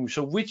is telling me,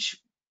 so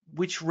which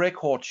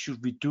record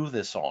should we do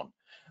this on?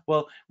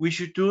 Well, we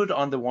should do it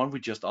on the one we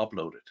just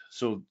uploaded.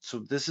 So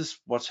this is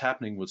what's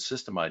happening with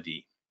system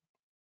ID.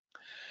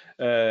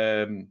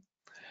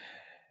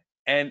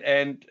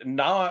 And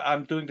now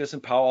I'm doing this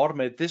in Power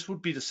Automate. This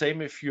would be the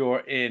same if you're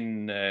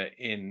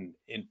in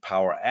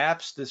Power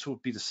Apps. This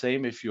would be the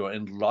same if you're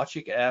in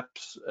Logic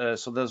Apps.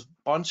 So there's a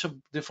bunch of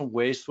different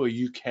ways where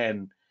you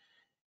can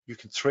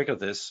trigger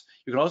this.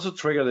 You can also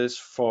trigger this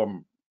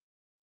from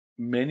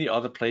many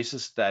other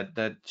places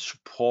that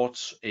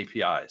supports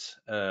APIs.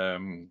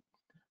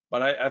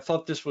 But I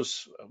thought this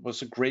was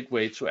a great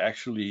way to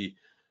actually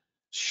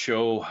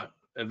show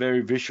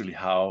very visually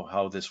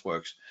how this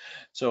works.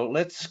 So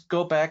let's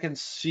go back and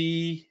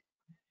see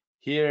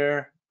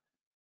here.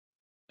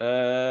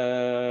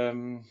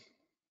 Come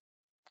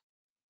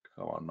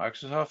on,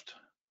 Microsoft.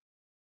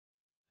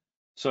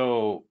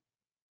 So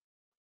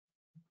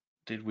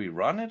did we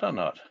run it or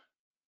not?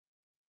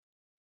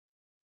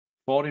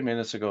 40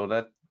 minutes ago.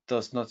 That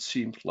does not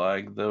seem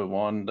like the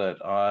one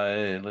that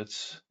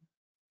let's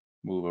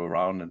move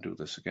around and do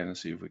this again and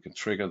see if we can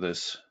trigger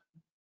this.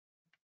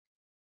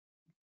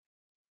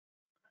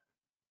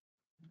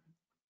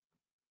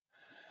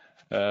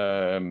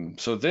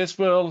 So this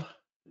will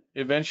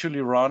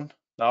eventually run.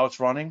 Now it's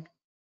running.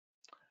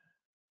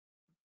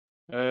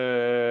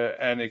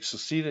 And it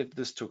succeeded.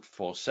 This took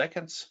 4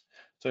 seconds.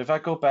 So if I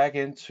go back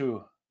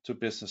into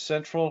Business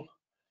Central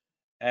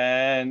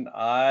and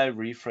I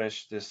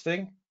refresh this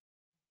thing,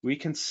 we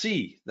can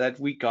see that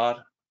we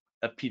got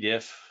a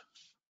PDF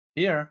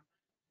here.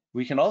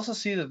 We can also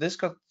see that this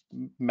got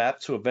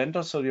mapped to a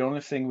vendor. So the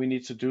only thing we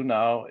need to do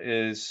now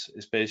is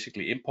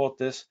basically import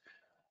this.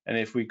 And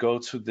if we go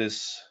to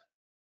this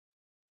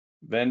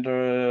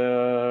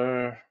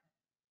vendor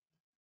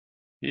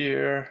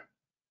here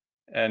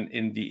and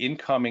in the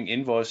incoming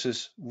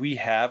invoices, we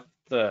have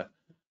the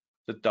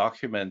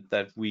document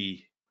that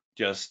we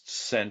just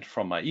sent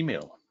from my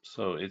email.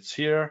 So it's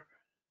here,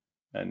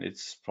 and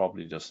it's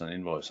probably just an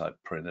invoice I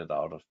printed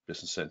out of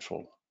Business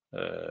Central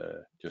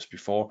just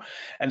before.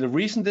 And the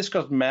reason this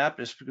got mapped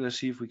is because, let's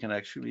see if we can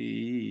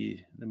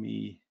actually,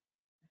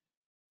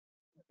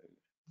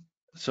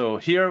 so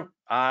here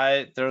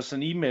there's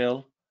an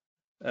email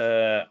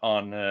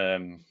on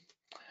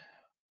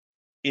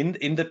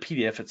in the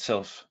PDF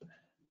itself,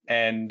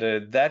 and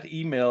that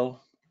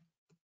email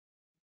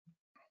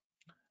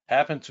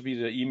happened to be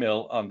the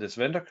email on this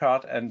vendor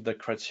card, and the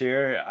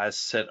criteria I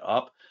set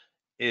up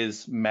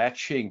is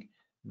matching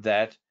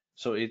that.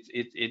 So it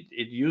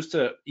used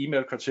the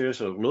email criteria,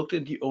 so it looked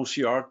in the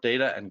OCR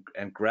data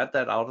and grabbed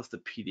that out of the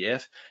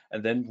PDF,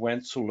 and then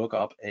went to look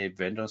up a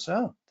vendor and said,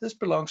 oh, this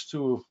belongs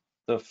to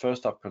the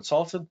first up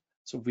consultant,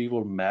 so we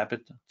will map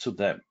it to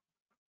them.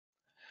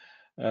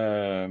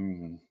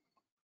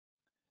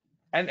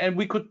 And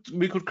we could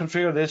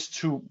configure this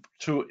to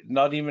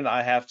not even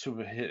I have to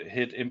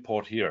hit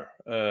import here.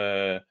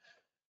 So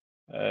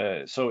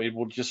it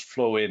will just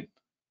flow in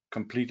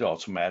completely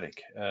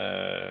automatic.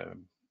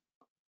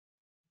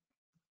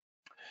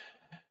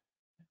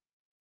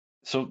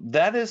 So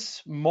that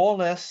is more or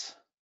less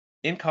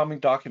incoming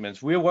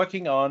documents. We're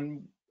working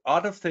on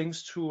other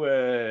things to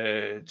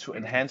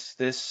enhance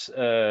this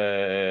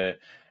and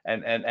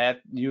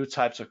add new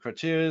types of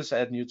criteria,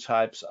 add new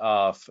types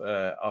of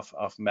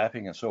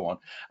mapping, and so on.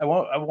 I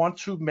want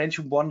to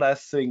mention one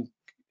last thing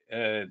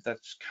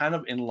that's kind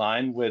of in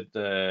line with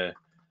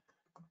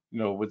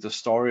with the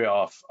story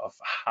of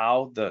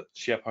how the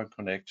SharePoint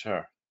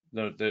connector,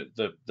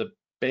 the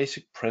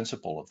basic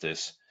principle of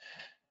this,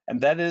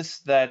 and that is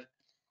that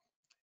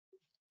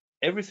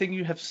everything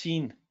you have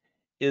seen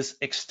is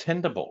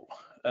extendable.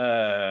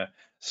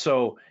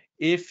 So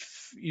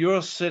if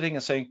you're sitting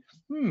and saying,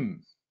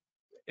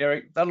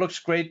 Eric, that looks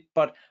great,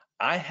 but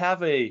I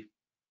have a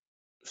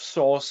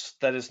source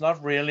that is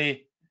not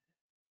really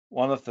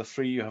one of the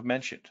three you have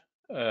mentioned.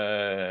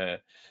 Well,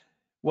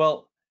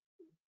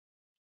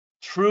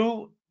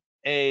 through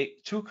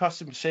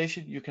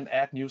customization, you can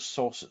add new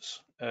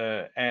sources,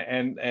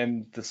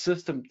 and the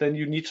system, then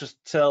you need to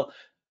tell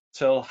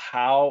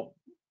how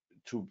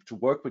to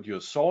work with your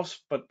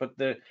source, but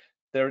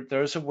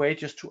there is a way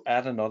just to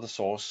add another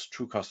source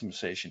through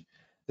customization.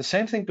 The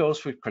same thing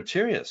goes with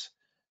criteria,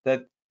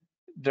 that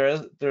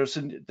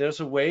there's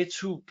a way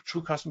through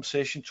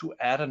customization to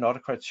add another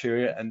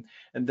criteria, and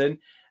then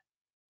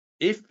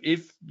if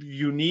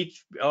you need,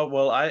 oh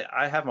well,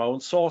 I have my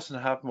own source and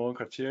I have my own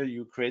criteria,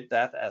 you create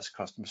that as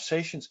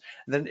customizations,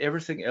 and then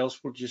everything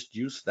else will just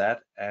use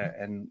that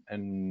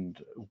and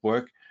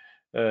work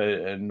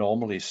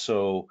normally.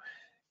 So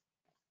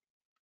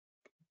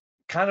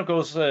kind of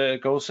goes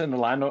in the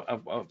line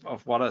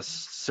of what I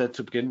said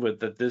to begin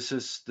with, that this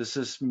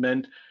is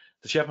meant,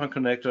 the SharePoint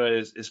connector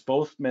is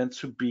both meant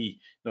to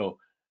be,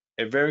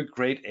 a very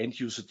great end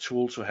user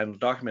tool to handle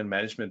document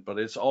management, but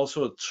it's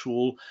also a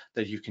tool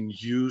that you can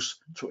use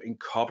to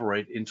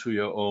incorporate into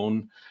your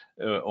own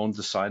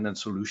design and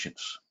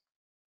solutions.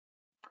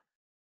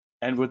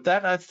 And with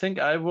that, I think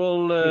I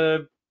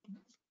will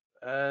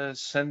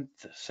send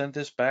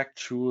this back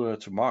to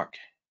Mark.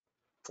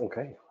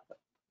 Okay.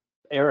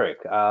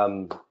 Eric,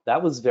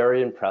 that was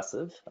very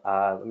impressive.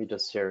 Let me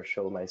just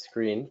show my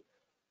screen.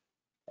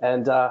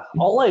 And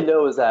all I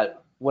know is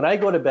that when I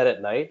go to bed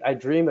at night, I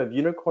dream of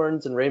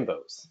unicorns and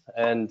rainbows.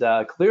 And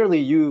clearly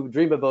you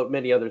dream about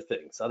many other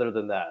things other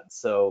than that.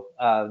 So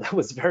that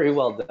was very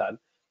well done.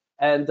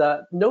 And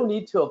no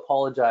need to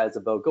apologize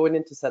about going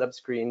into setup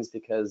screens,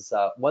 because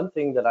one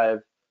thing that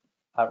I've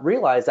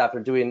realized after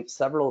doing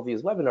several of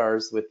these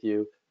webinars with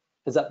you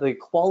is that the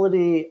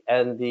quality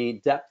and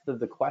the depth of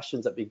the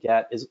questions that we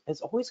get is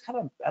always kind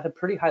of at a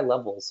pretty high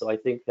level. So I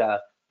think I'm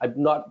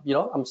not,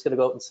 I'm just going to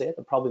go out and say it,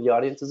 but probably the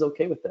audience is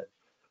okay with it.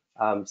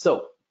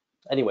 So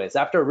anyways,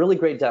 after a really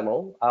great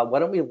demo, why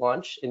don't we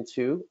launch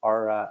into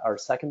our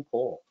second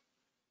poll,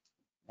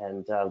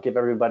 and give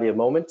everybody a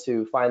moment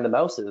to find the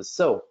mouses.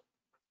 So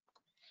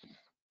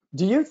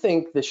do you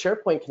think the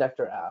SharePoint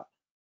Connector app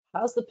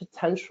has the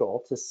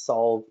potential to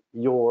solve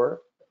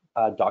your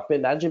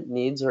document management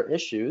needs or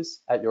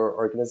issues at your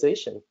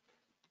organization?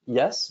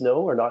 Yes, no,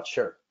 or not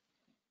sure.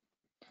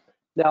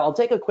 Now I'll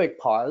take a quick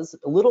pause.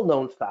 A little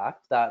known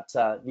fact that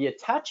the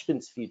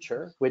attachments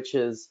feature, which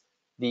is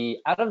the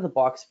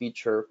out-of-the-box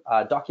feature,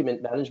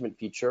 document management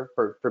feature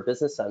for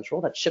Business Central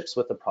that ships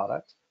with the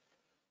product,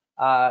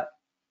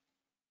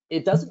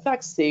 it does in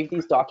fact save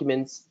these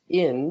documents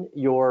in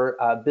your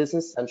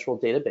Business Central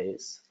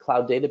database,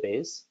 cloud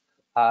database,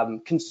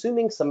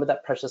 consuming some of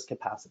that precious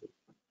capacity.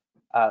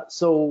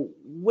 So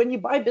when you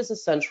buy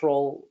Business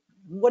Central,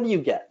 what do you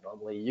get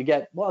normally? You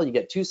get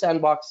 2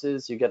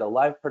 sandboxes, you get a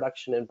live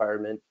production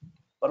environment,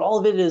 but all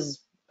of it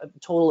is a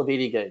total of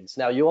 80 gigs.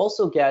 Now you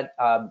also get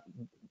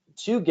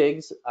 2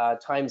 gigs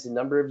times the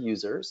number of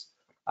users.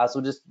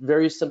 So just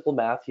very simple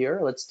math here.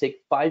 Let's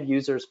take 5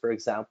 users, for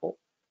example.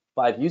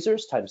 5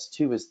 users times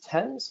 2 is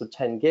 10, so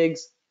 10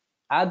 gigs.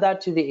 Add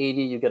that to the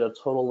 80, you get a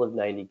total of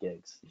 90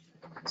 gigs.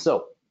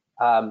 So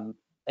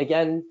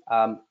again,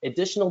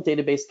 additional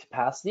database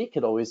capacity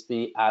could always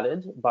be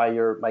added by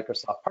your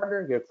Microsoft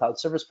partner, your cloud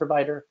service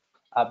provider.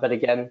 But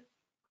again,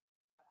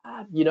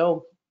 you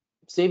know,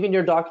 saving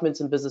your documents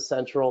in Business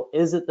Central,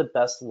 is it the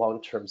best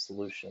long-term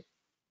solution?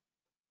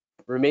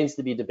 Remains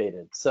to be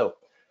debated. So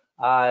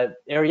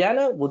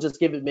Ariana, we'll just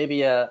give it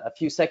maybe a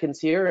few seconds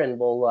here and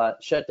we'll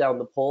shut down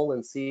the poll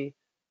and see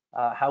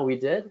how we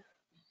did.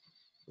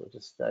 So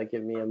just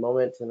give me a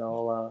moment and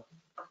I'll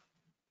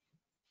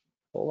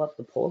pull up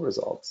the poll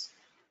results.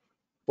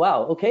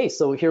 Wow, okay,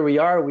 so here we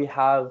are. We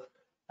have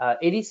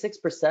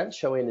 86%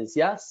 showing as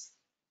yes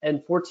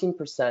and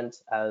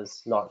 14%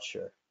 as not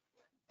sure.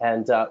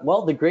 And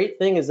well, the great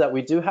thing is that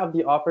we do have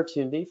the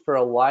opportunity for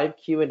a live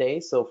Q&A.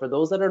 So for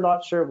those that are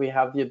not sure, we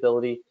have the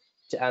ability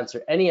to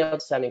answer any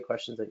outstanding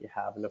questions that you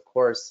have. And of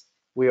course,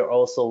 we are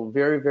also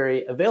very,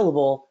 very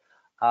available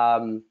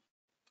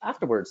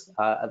afterwards,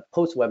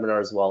 post-webinar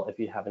as well, if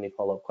you have any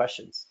follow-up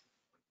questions.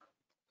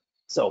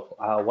 So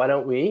why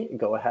don't we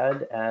go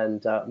ahead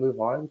and move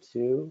on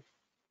to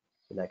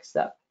the next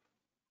step.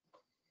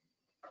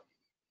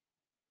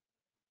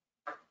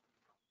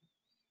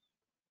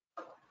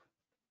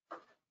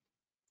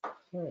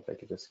 If I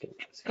could just get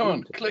this. Come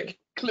on, click,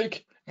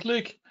 click,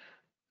 click.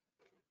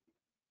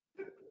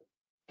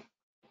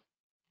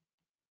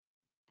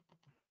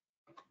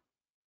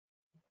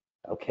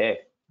 Okay.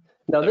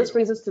 Now this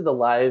brings us to the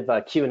live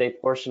Q&A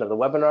portion of the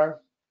webinar.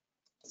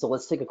 So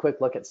let's take a quick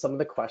look at some of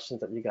the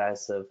questions that you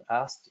guys have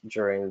asked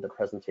during the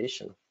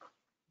presentation.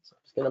 So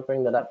I'm just going to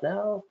bring that up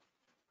now.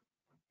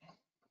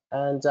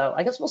 And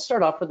I guess we'll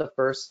start off with the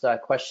first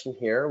question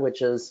here,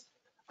 which is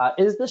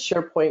the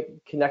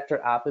SharePoint connector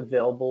app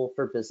available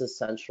for Business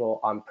Central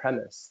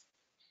on-premise?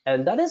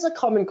 And that is a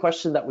common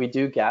question that we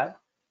do get.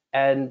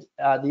 And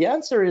the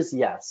answer is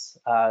yes.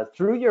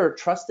 Through your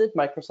trusted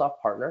Microsoft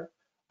partner,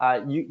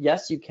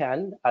 yes, you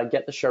can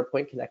get the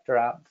SharePoint connector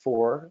app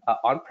for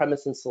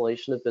on-premise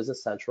installation of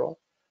Business Central,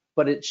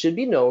 but it should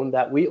be known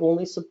that we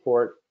only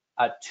support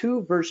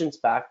 2 versions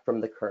back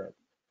from the current.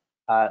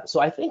 So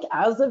I think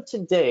as of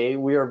today,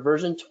 we are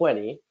version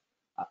 20.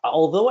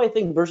 Although I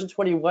think version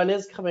 21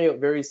 is coming out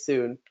very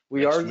soon,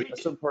 we are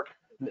supporting.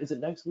 Is it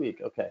next week?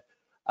 Okay.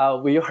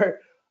 We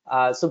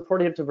are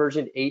supporting up to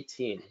version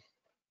 18.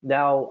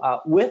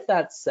 Now, with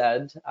that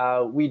said,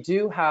 we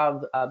do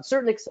have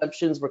certain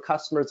exceptions where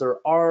customers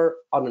are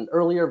on an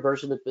earlier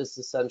version of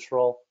Business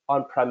Central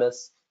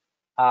on-premise.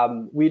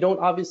 We don't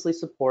obviously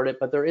support it,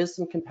 but there is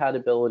some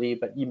compatibility,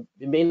 but it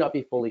may not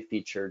be fully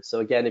featured.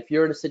 So again, if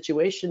you're in a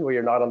situation where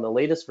you're not on the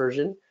latest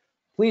version,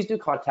 please do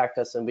contact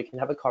us and we can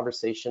have a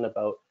conversation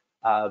about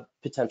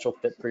potential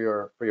fit for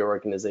your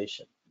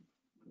organization.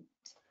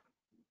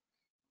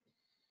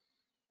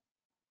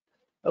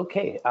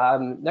 Okay,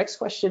 next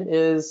question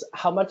is,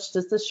 how much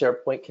does the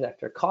SharePoint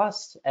connector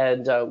cost?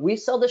 And we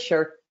sell the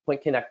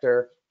SharePoint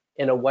connector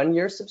in a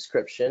 1-year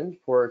subscription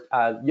for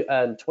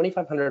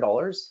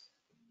 $2,500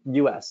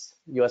 US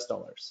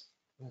dollars.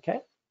 Okay.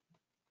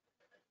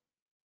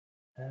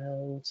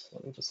 And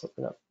let me just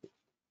open up the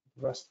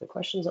rest of the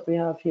questions that we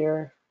have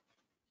here.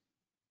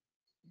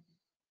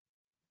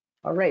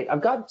 All right,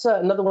 I've got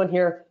another one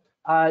here.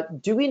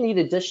 Do we need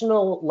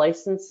additional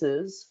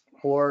licenses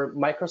for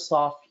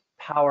Microsoft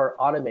Power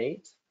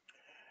Automate?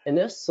 And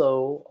if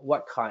so,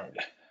 what kind?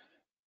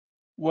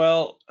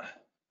 Well,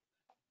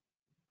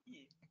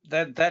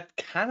 that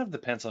kind of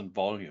depends on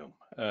volume,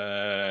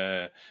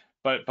 but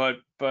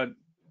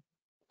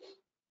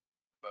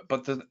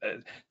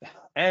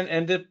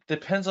it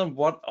depends on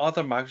what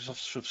other Microsoft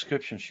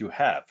subscriptions you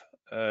have.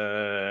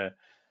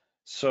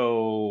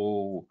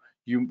 So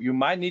you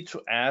might need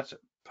to add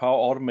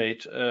Power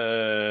Automate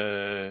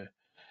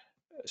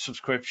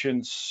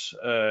subscriptions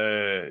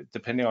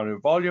depending on your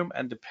volume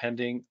and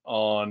depending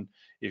on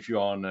if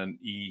you're on an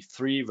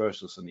E3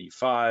 versus an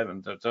E5,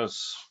 and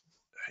there's,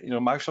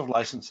 Microsoft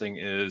licensing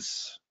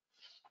is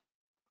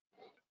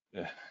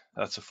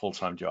that's a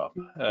full-time job.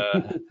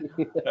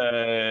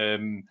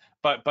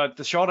 But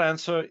the short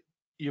answer,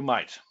 you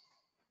might.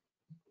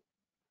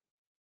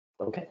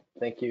 Okay,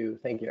 thank you,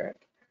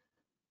 Eric.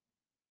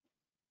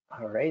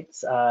 All right,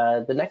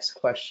 the next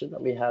question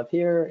that we have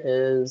here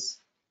is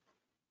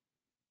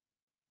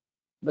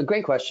a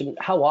great question.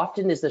 How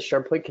often is the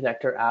SharePoint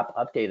connector app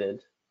updated?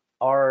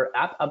 Are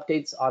app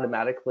updates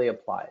automatically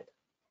applied?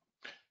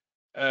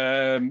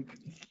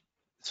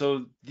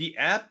 So the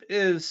app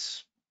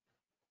is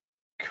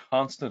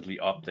constantly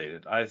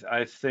updated.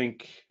 I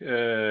think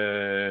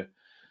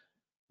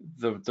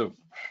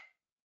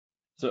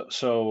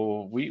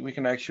so we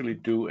can actually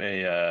do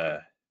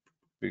a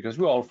because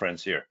we're all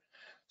friends here,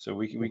 so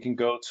we can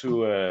go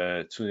to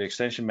the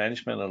extension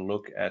management and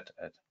look at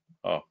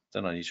oh,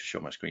 then I need to show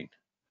my screen.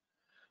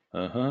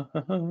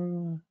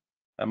 Am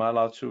I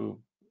allowed to?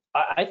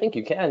 I think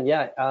you can,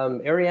 yeah.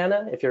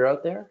 Ariana, if you're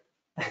out there,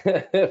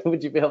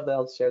 would you be able to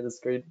help share the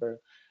screen for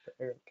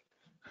Eric?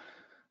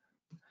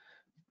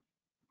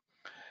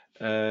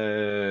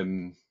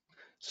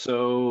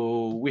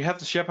 So we have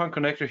the SharePoint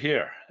connector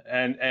here,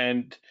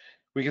 and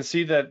we can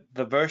see that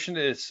the version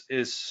is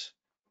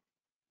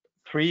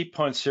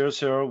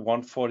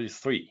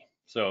 3.00143.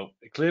 So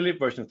clearly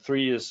version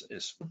 3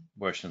 is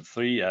version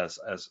 3 as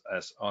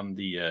on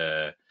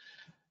the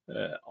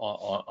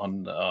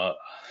on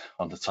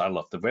the title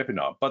of the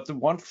webinar. But the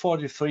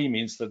 143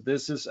 means that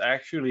this is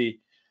actually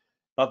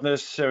not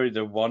necessarily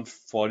the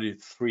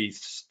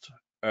 143th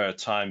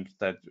time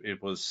that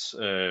it was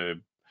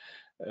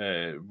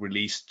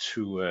released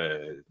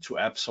to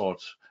App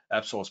Source,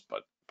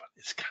 but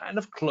it's kind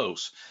of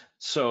close.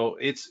 So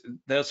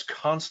there's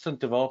constant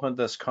development,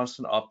 there's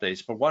constant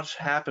updates. But what's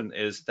happened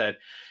is that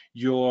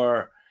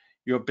your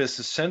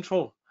Business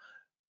Central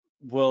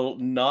will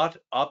not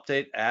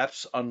update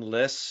apps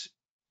unless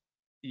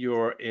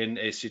you're in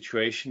a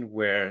situation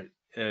where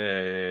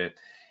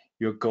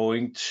you're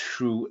going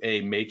through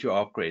a major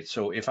upgrade.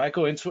 So if I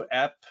go into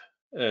to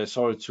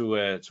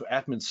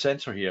Admin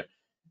Center here,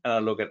 and I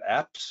look at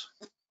apps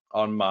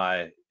on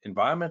my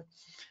environment,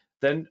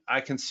 then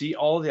I can see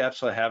all the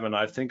apps I have, and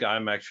I think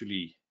I'm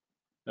actually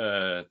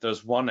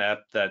there's one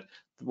app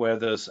where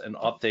there's an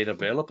update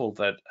available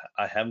that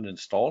I haven't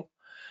installed.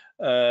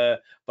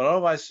 But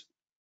otherwise,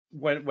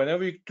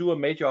 whenever you do a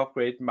major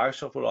upgrade,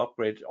 Microsoft will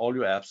upgrade all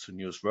your apps to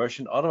newest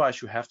version.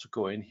 Otherwise, you have to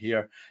go in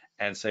here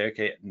and say,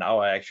 okay, now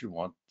I actually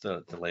want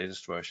the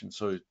latest version.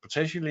 So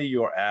potentially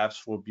your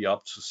apps will be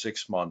up to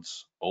 6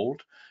 months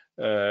old.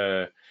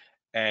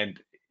 And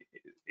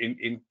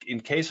in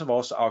case of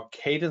us, our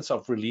cadence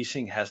of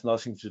releasing has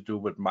nothing to do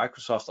with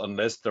Microsoft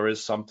unless there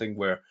is something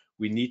where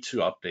we need to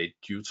update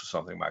due to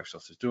something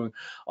Microsoft is doing.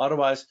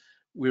 Otherwise,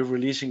 we're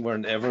releasing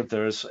whenever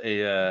there's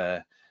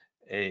a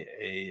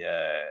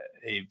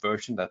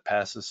version that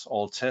passes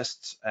all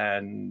tests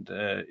and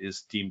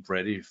is deemed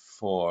ready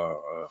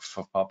for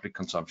public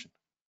consumption.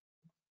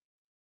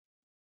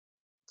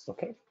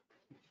 Okay,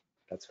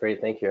 that's great.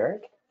 Thank you,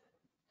 Eric.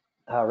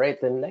 All right,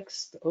 the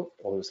next,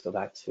 I'll just go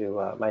back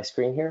to my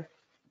screen here.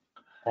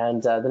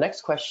 And the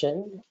next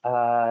question,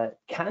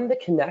 can the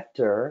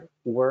connector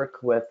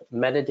work with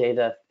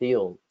metadata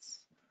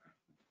fields?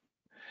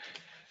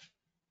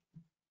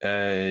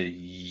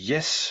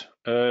 Yes.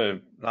 Now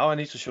I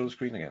need to show the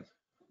screen again.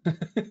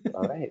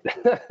 All right.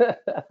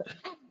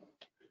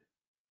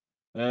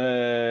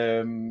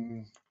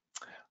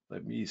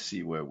 Let me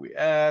see where we're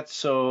at.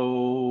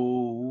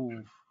 So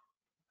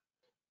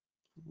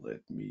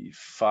let me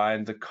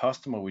find the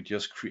customer we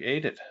just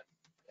created,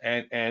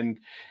 and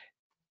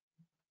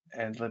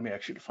let me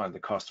actually find the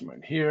customer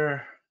in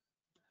here.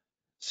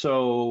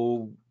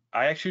 So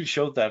I actually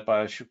showed that, but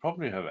I should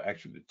probably have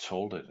actually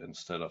told it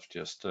instead of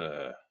just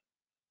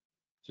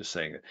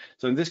saying it.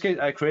 So in this case,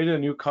 I created a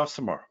new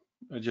customer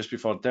just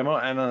before the demo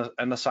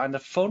and assigned a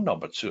phone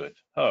number to it.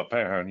 Oh,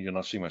 apparently you're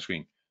not seeing my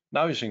screen.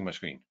 Now you're seeing my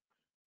screen.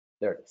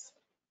 There it is.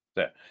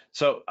 There.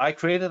 So I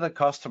created a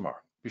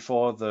customer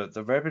before the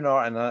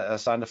webinar and I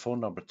assigned a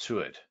phone number to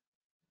it.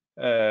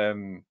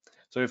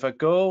 So if we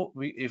go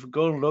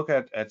and look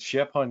at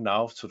SharePoint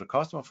now to the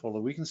customer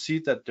folder, we can see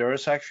that there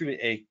is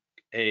actually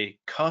a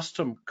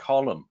custom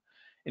column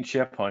in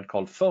SharePoint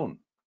called phone.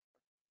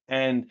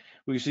 And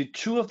we see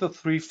 2 of the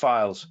 3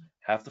 files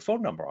have the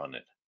phone number on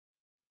it.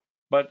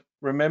 But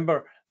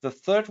remember, the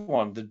third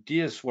one, the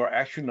DS, were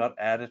actually not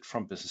added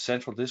from Business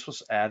Central. This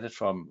was added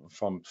from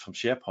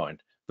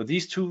SharePoint. But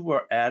these 2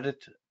 were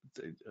added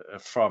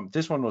from,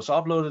 this one was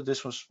uploaded,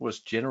 this was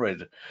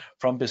generated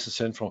from Business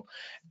Central.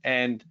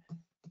 And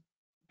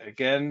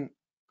again,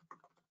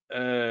 have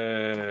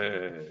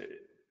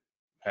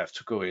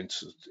to go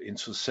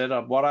into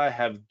setup. What I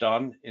have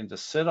done in the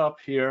setup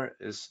here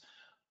is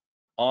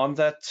on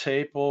that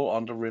table,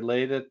 on the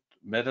related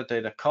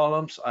metadata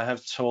columns, I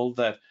have told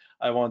that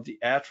I want the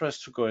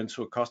address to go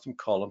into a custom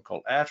column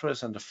called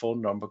address and the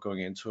phone number going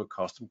into a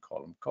custom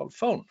column called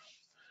phone.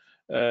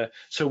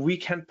 So we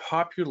can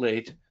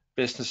populate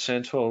Business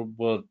Central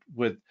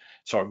we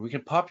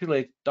can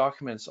populate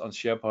documents on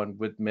SharePoint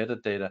with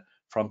metadata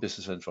from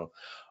Business Central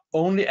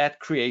only at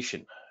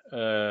creation.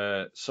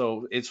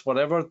 So it's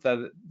whatever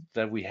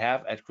that we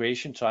have at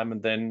creation time,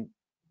 and then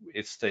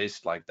it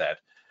stays like that.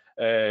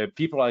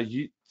 People are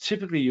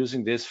typically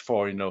using this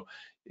for,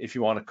 if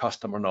you want a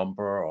customer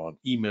number or an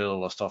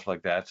email or stuff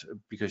like that,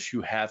 because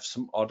you have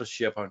some other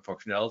SharePoint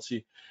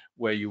functionality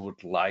where you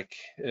would like,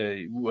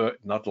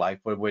 not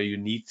like, but where you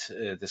need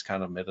this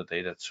kind of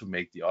metadata to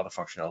make the other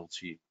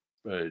functionality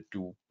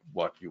do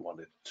what you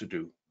want it to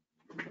do.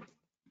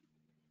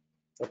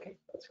 Okay,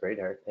 that's great,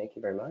 Eric. Thank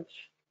you very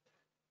much.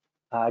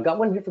 I got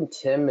one here from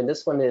Tim, and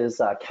this one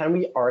is,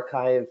 can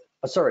archive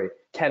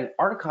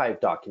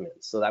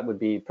documents? So that would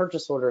be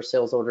purchase orders,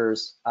 sales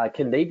orders.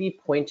 Can they be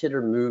pointed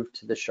or moved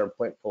to the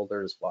SharePoint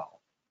folder as well?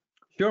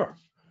 Sure.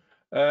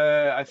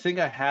 I think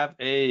I have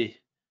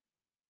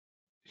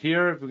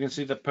here we can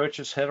see the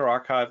purchase header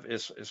archive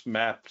is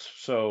mapped.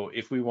 So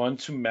if we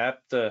want to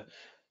map the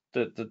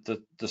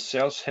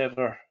sales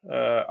header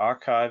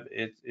archive,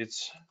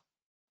 it's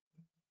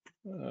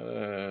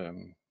a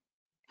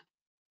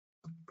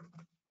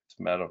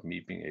matter of me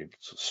being able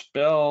to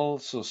spell.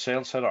 So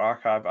sales header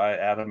archive, I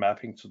add a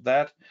mapping to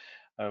that.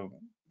 I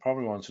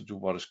probably want to do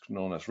what is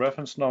known as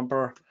reference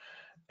number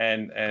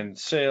and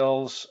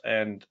sales,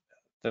 and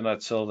then I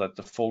tell that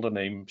the folder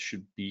name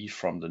should be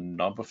from the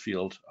number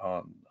field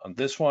on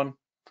this one.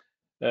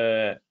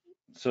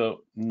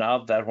 So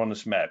now that one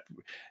is mapped.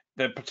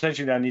 Then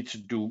potentially I need to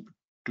do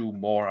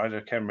more. I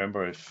can't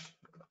remember if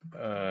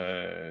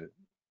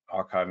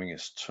archiving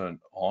is turned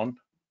on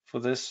for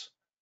this.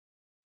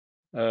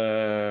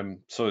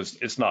 So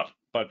it's not.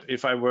 But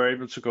if I were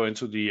able to go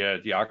into the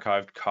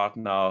archived card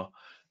now,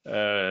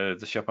 the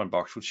SharePoint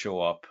box would show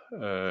up,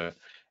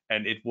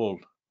 and it will.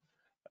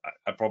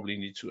 I probably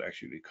need to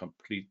actually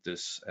complete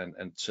this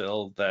and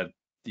tell that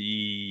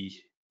the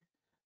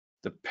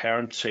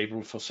parent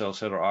table for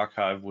SalesCenter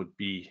archive would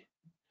be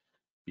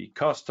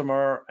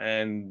customer,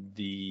 and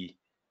the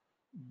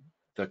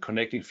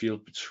connecting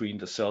field between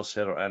the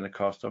SalesCenter and the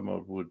customer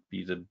would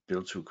be the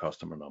bill to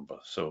customer number.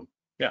 So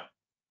yeah.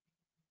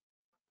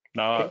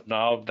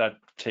 Now that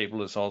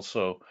table is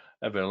also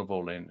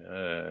available in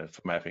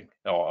for mapping,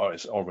 or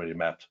it's already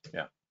mapped.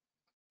 Yeah.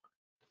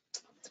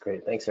 That's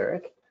great. Thanks,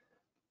 Eric.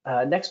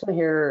 Next one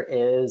here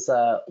is,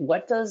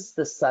 what does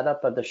the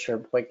setup of the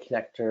SharePoint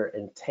connector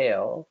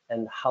entail,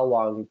 and how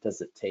long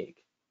does it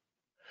take?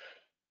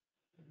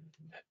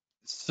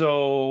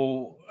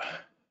 So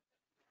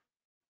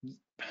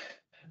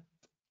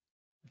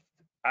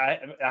I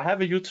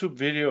have a YouTube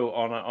video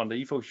on the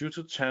EFOQUS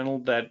YouTube channel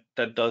that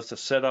does the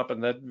setup,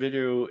 and that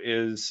video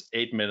is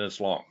 8 minutes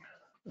long,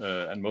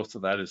 and most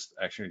of that is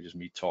actually just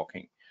me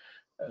talking.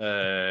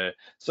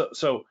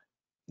 So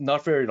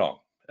not very long,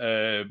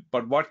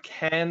 but what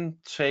can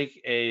take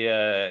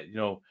a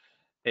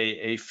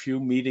few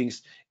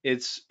meetings,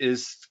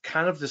 is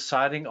kind of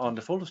deciding on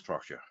the folder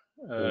structure.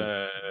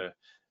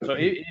 So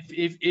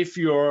if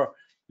you're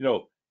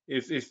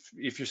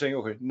if you're saying,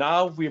 okay,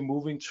 now we're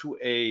moving to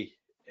a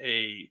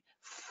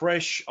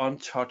fresh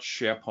untouched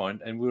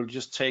SharePoint, and we'll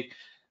just take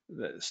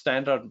the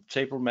standard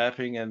table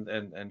mapping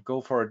and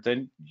go for it,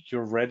 then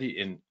you're ready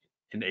in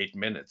 8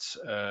 minutes.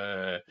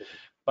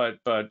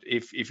 But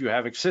if you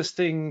have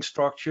existing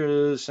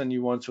structures and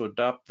you want to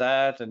adopt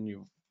that, and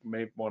you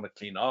may want to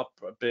clean up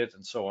a bit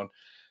and so on,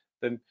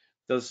 then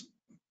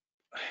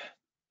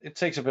it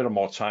takes a bit of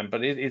more time.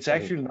 But it's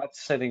actually not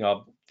setting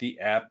up the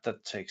app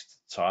that takes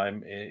the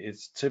time.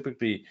 It's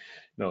typically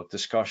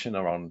discussion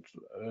around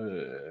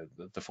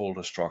the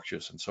folder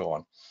structures and so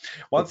on.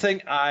 One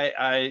thing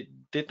I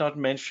did not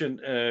mention,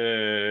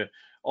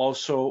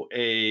 also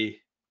a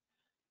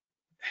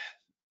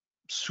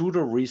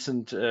pseudo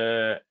recent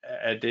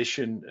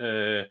addition,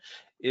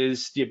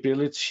 is the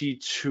ability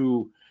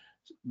to,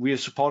 we are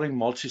supporting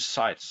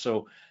multi-site.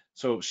 So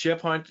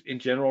SharePoint in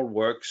general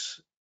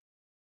works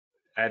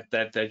at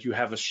that you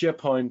have a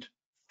SharePoint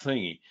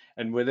thingy,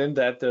 and within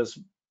that there's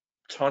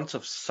tons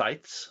of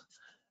sites,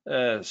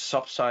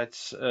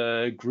 subsites,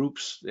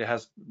 groups. It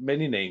has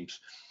many names,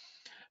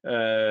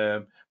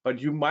 but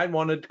you might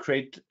want to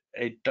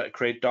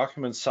create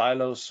document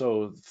silos,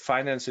 so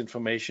finance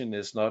information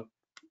is not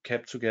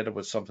kept together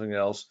with something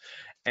else,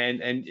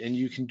 and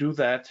you can do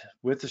that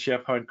with the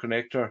SharePoint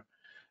connector,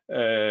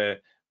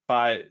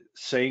 by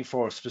saying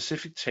for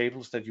specific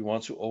tables that you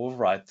want to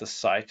override the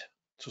site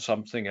to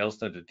something else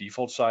than the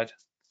default site,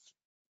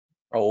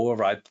 or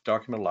override the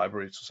document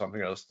library to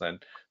something else than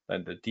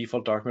the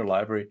default document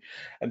library,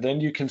 and then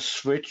you can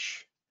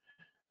switch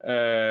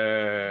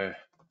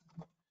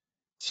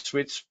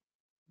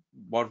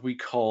what we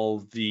call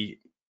the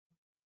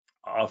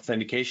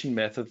authentication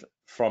method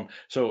from.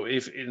 So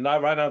if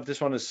right now this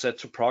one is set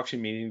to proxy,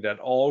 meaning that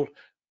all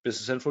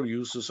Business Central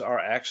users are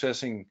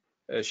accessing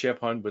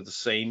SharePoint with the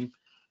same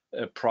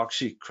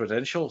proxy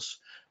credentials.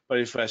 But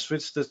if I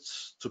switch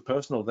this to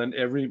personal, then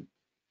every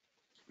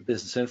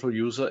Business Central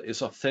user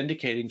is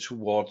authenticating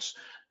towards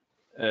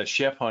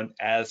SharePoint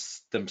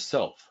as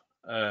themselves.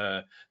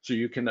 So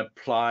you can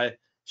apply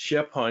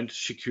SharePoint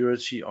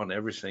security on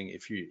everything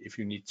if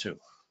you need to.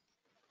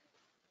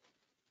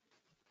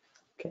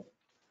 Okay,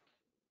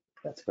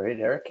 that's great,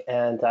 Eric.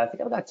 And I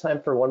think I've got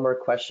time for one more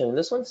question.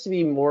 This one's to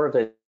be more of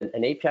an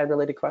API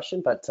related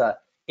question, but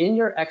in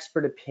your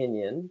expert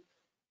opinion,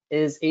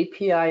 is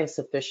API a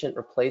sufficient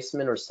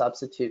replacement or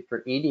substitute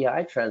for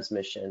EDI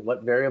transmission?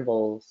 What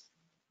variables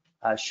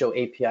show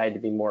API to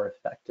be more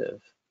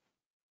effective?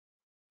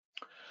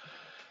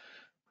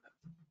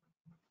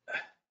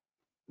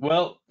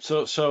 Well,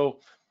 so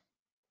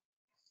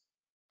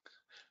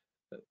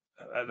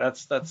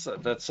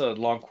that's a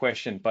long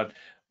question, but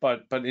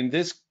in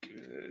this,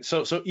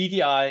 so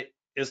EDI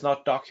is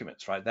not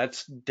documents, right?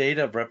 That's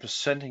data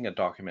representing a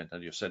document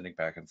that you're sending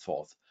back and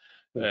forth.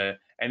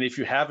 And if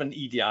you have an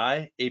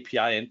EDI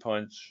API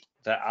endpoint,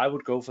 that I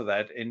would go for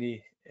that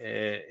any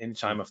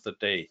time of the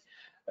day.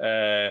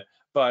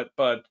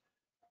 But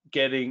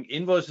getting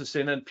invoices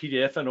in and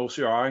PDF and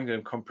OCRing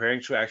them,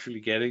 comparing to actually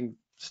getting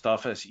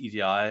stuff as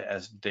EDI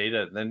as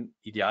data, then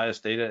EDI as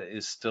data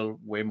is still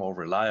way more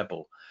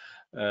reliable.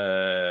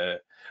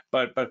 But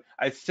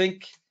I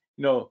think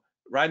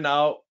right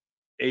now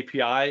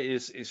API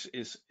is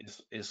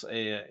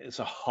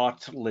a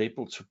hot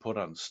label to put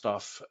on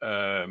stuff.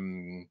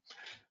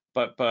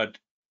 but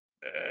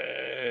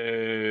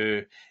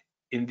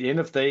in the end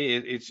of the day,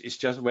 it's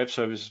just a web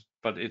service,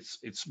 but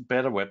it's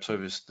better web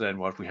service than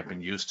what we have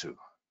been used to.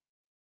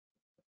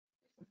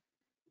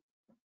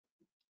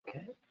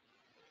 Okay.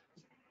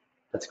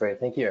 That's great.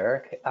 Thank you,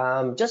 Eric.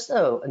 Just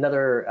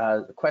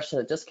another question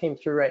that just came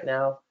through right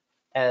now.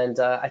 And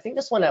I think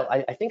this one,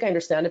 I think I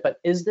understand it, but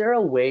is there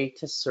a way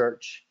to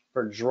search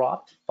for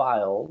dropped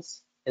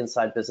files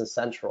inside Business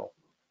Central?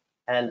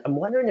 And I'm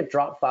wondering if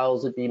drop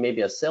files would be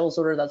maybe a sales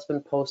order that's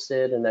been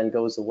posted and then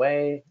goes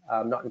away.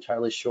 I'm not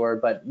entirely sure,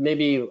 but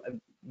maybe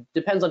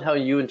depends on how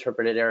you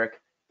interpret it, Eric.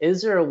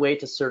 Is there a way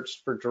to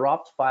search for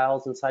dropped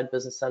files inside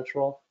Business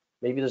Central?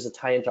 Maybe there's a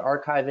tie into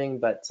archiving,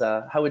 but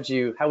how would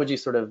you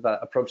sort of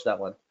approach that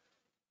one?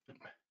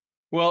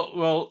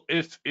 Well,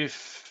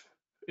 if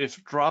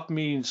drop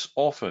means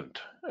orphaned,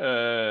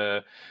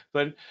 but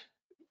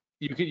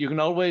you can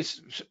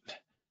always.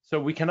 So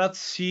we cannot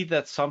see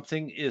that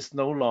something is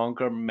no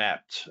longer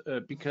mapped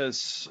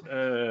because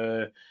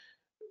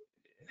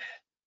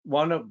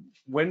when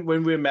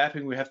we're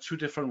mapping, we have two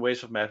different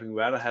ways of mapping.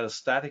 We either had a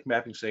static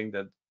mapping saying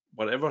that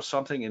whatever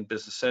something in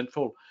Business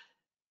Central,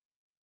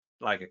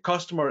 like a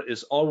customer,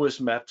 is always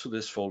mapped to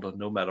this folder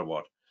no matter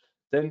what.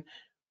 Then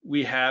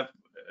we have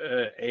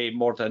a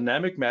more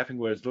dynamic mapping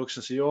where it looks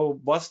and see, oh,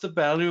 what's the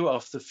value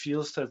of the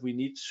fields that we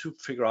need to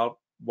figure out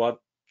what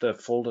the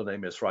folder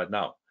name is right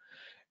now.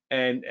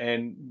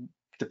 And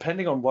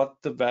depending on what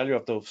the value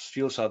of those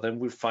fields are, then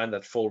we'll find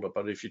that folder.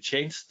 But if you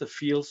change the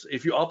fields,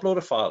 if you upload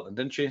a file and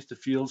then change the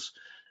fields,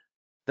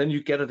 then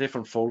you get a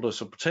different folder.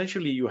 So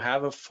potentially you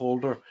have a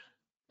folder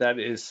that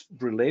is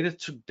related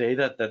to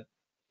data that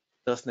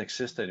doesn't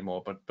exist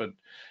anymore. But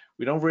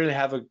we don't really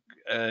have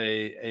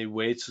a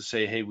way to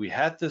say, hey, we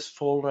had this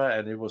folder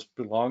and it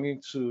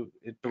belonged to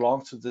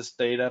this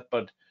data,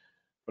 but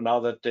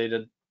now that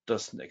data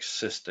doesn't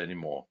exist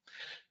anymore.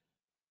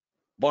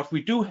 What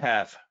we do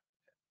have,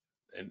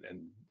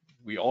 and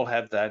we all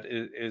have that,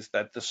 is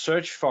that the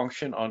search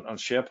function on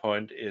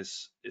SharePoint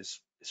is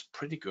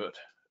pretty good.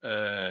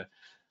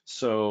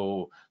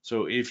 So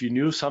if you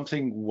knew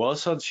something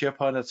was on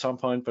SharePoint at some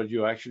point, but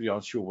you're actually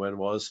unsure where it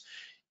was,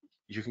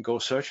 you can go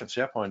search on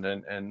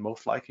SharePoint and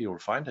most likely you'll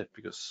find it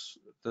because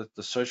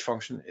the search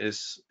function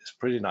is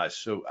pretty nice.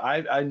 So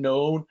I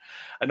know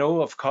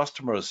of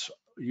customers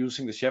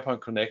using the SharePoint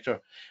connector,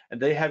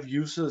 and they have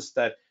users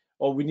that,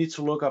 oh, we need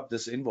to look up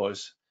this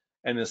invoice.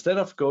 And instead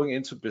of going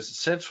into Business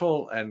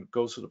Central and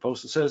go to the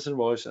postal sales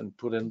invoice and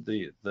put in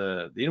the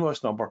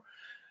invoice number,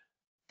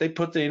 they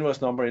put the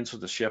invoice number into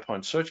the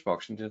SharePoint search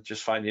box and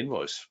just find the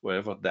invoice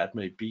wherever that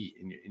may be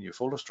in your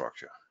folder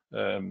structure.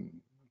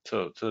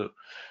 So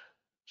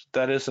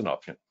that is an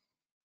option.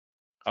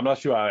 I'm not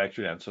sure I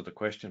actually answered the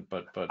question,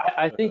 but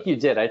I think you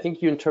did. I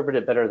think you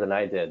interpreted it better than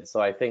I did.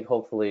 So I think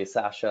hopefully,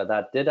 Sasha,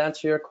 that did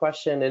answer your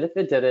question. And if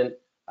it didn't,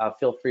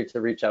 feel free to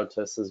reach out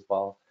to us as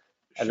well.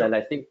 And sure. then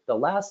I think the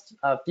last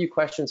few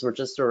questions were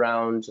just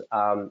around,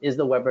 is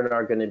the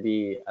webinar going to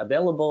be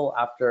available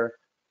after?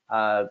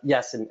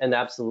 Yes, and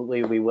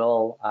absolutely, we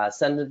will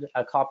send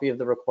a copy of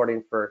the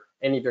recording for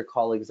any of your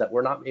colleagues that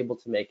were not able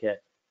to make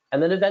it.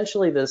 And then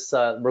eventually this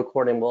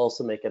recording will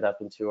also make it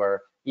up into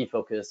our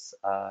EFOQUS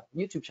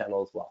YouTube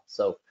channel as well.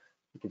 So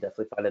you can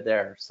definitely find it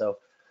there. So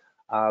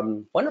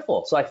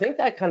wonderful. So I think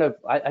that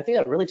I think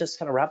that really just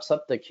kind of wraps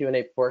up the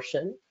Q&A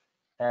portion.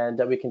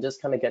 And we can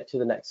just kind of get to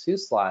the next few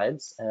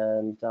slides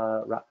and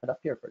wrap it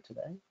up here for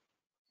today.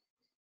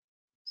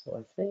 So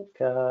I think,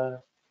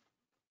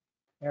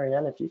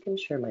 Ariane, if you can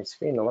share my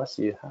screen, unless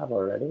you have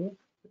already.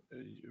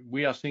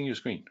 We are seeing your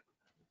screen.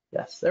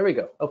 Yes, there we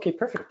go. Okay,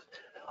 perfect.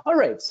 All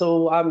right,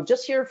 so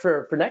just here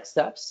for next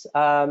steps.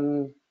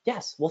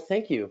 Yes, well,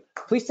 thank you.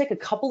 Please take a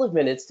couple of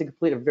minutes to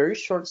complete a very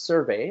short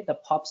survey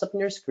that pops up on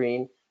your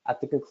screen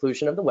at the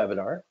conclusion of the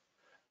webinar.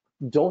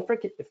 Don't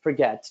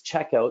forget to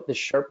check out the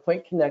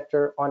SharePoint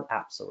connector on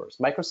AppSource,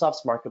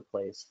 Microsoft's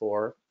marketplace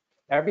for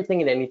everything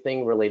and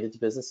anything related to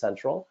Business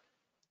Central.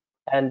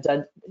 And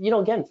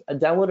again,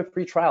 download a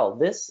free trial.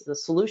 The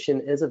solution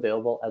is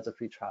available as a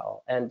free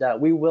trial, and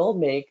we will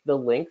make the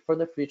link for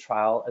the free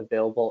trial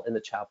available in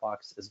the chat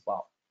box as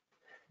well.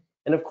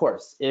 And of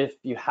course, if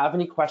you have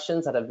any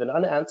questions that have been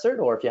unanswered,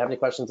 or if you have any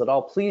questions at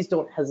all, please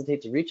don't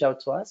hesitate to reach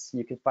out to us.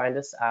 You can find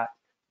us at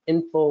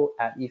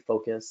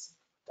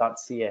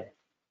info@efocus.ca.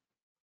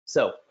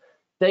 So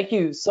thank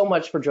you so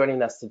much for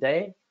joining us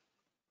today.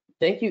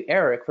 Thank you,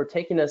 Eric, for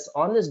taking us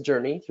on this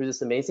journey through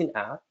this amazing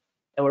app.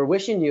 And we're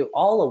wishing you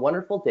all a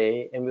wonderful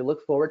day, and we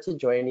look forward to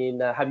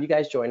have you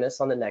guys join us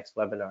on the next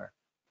webinar.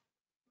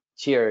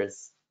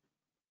 Cheers.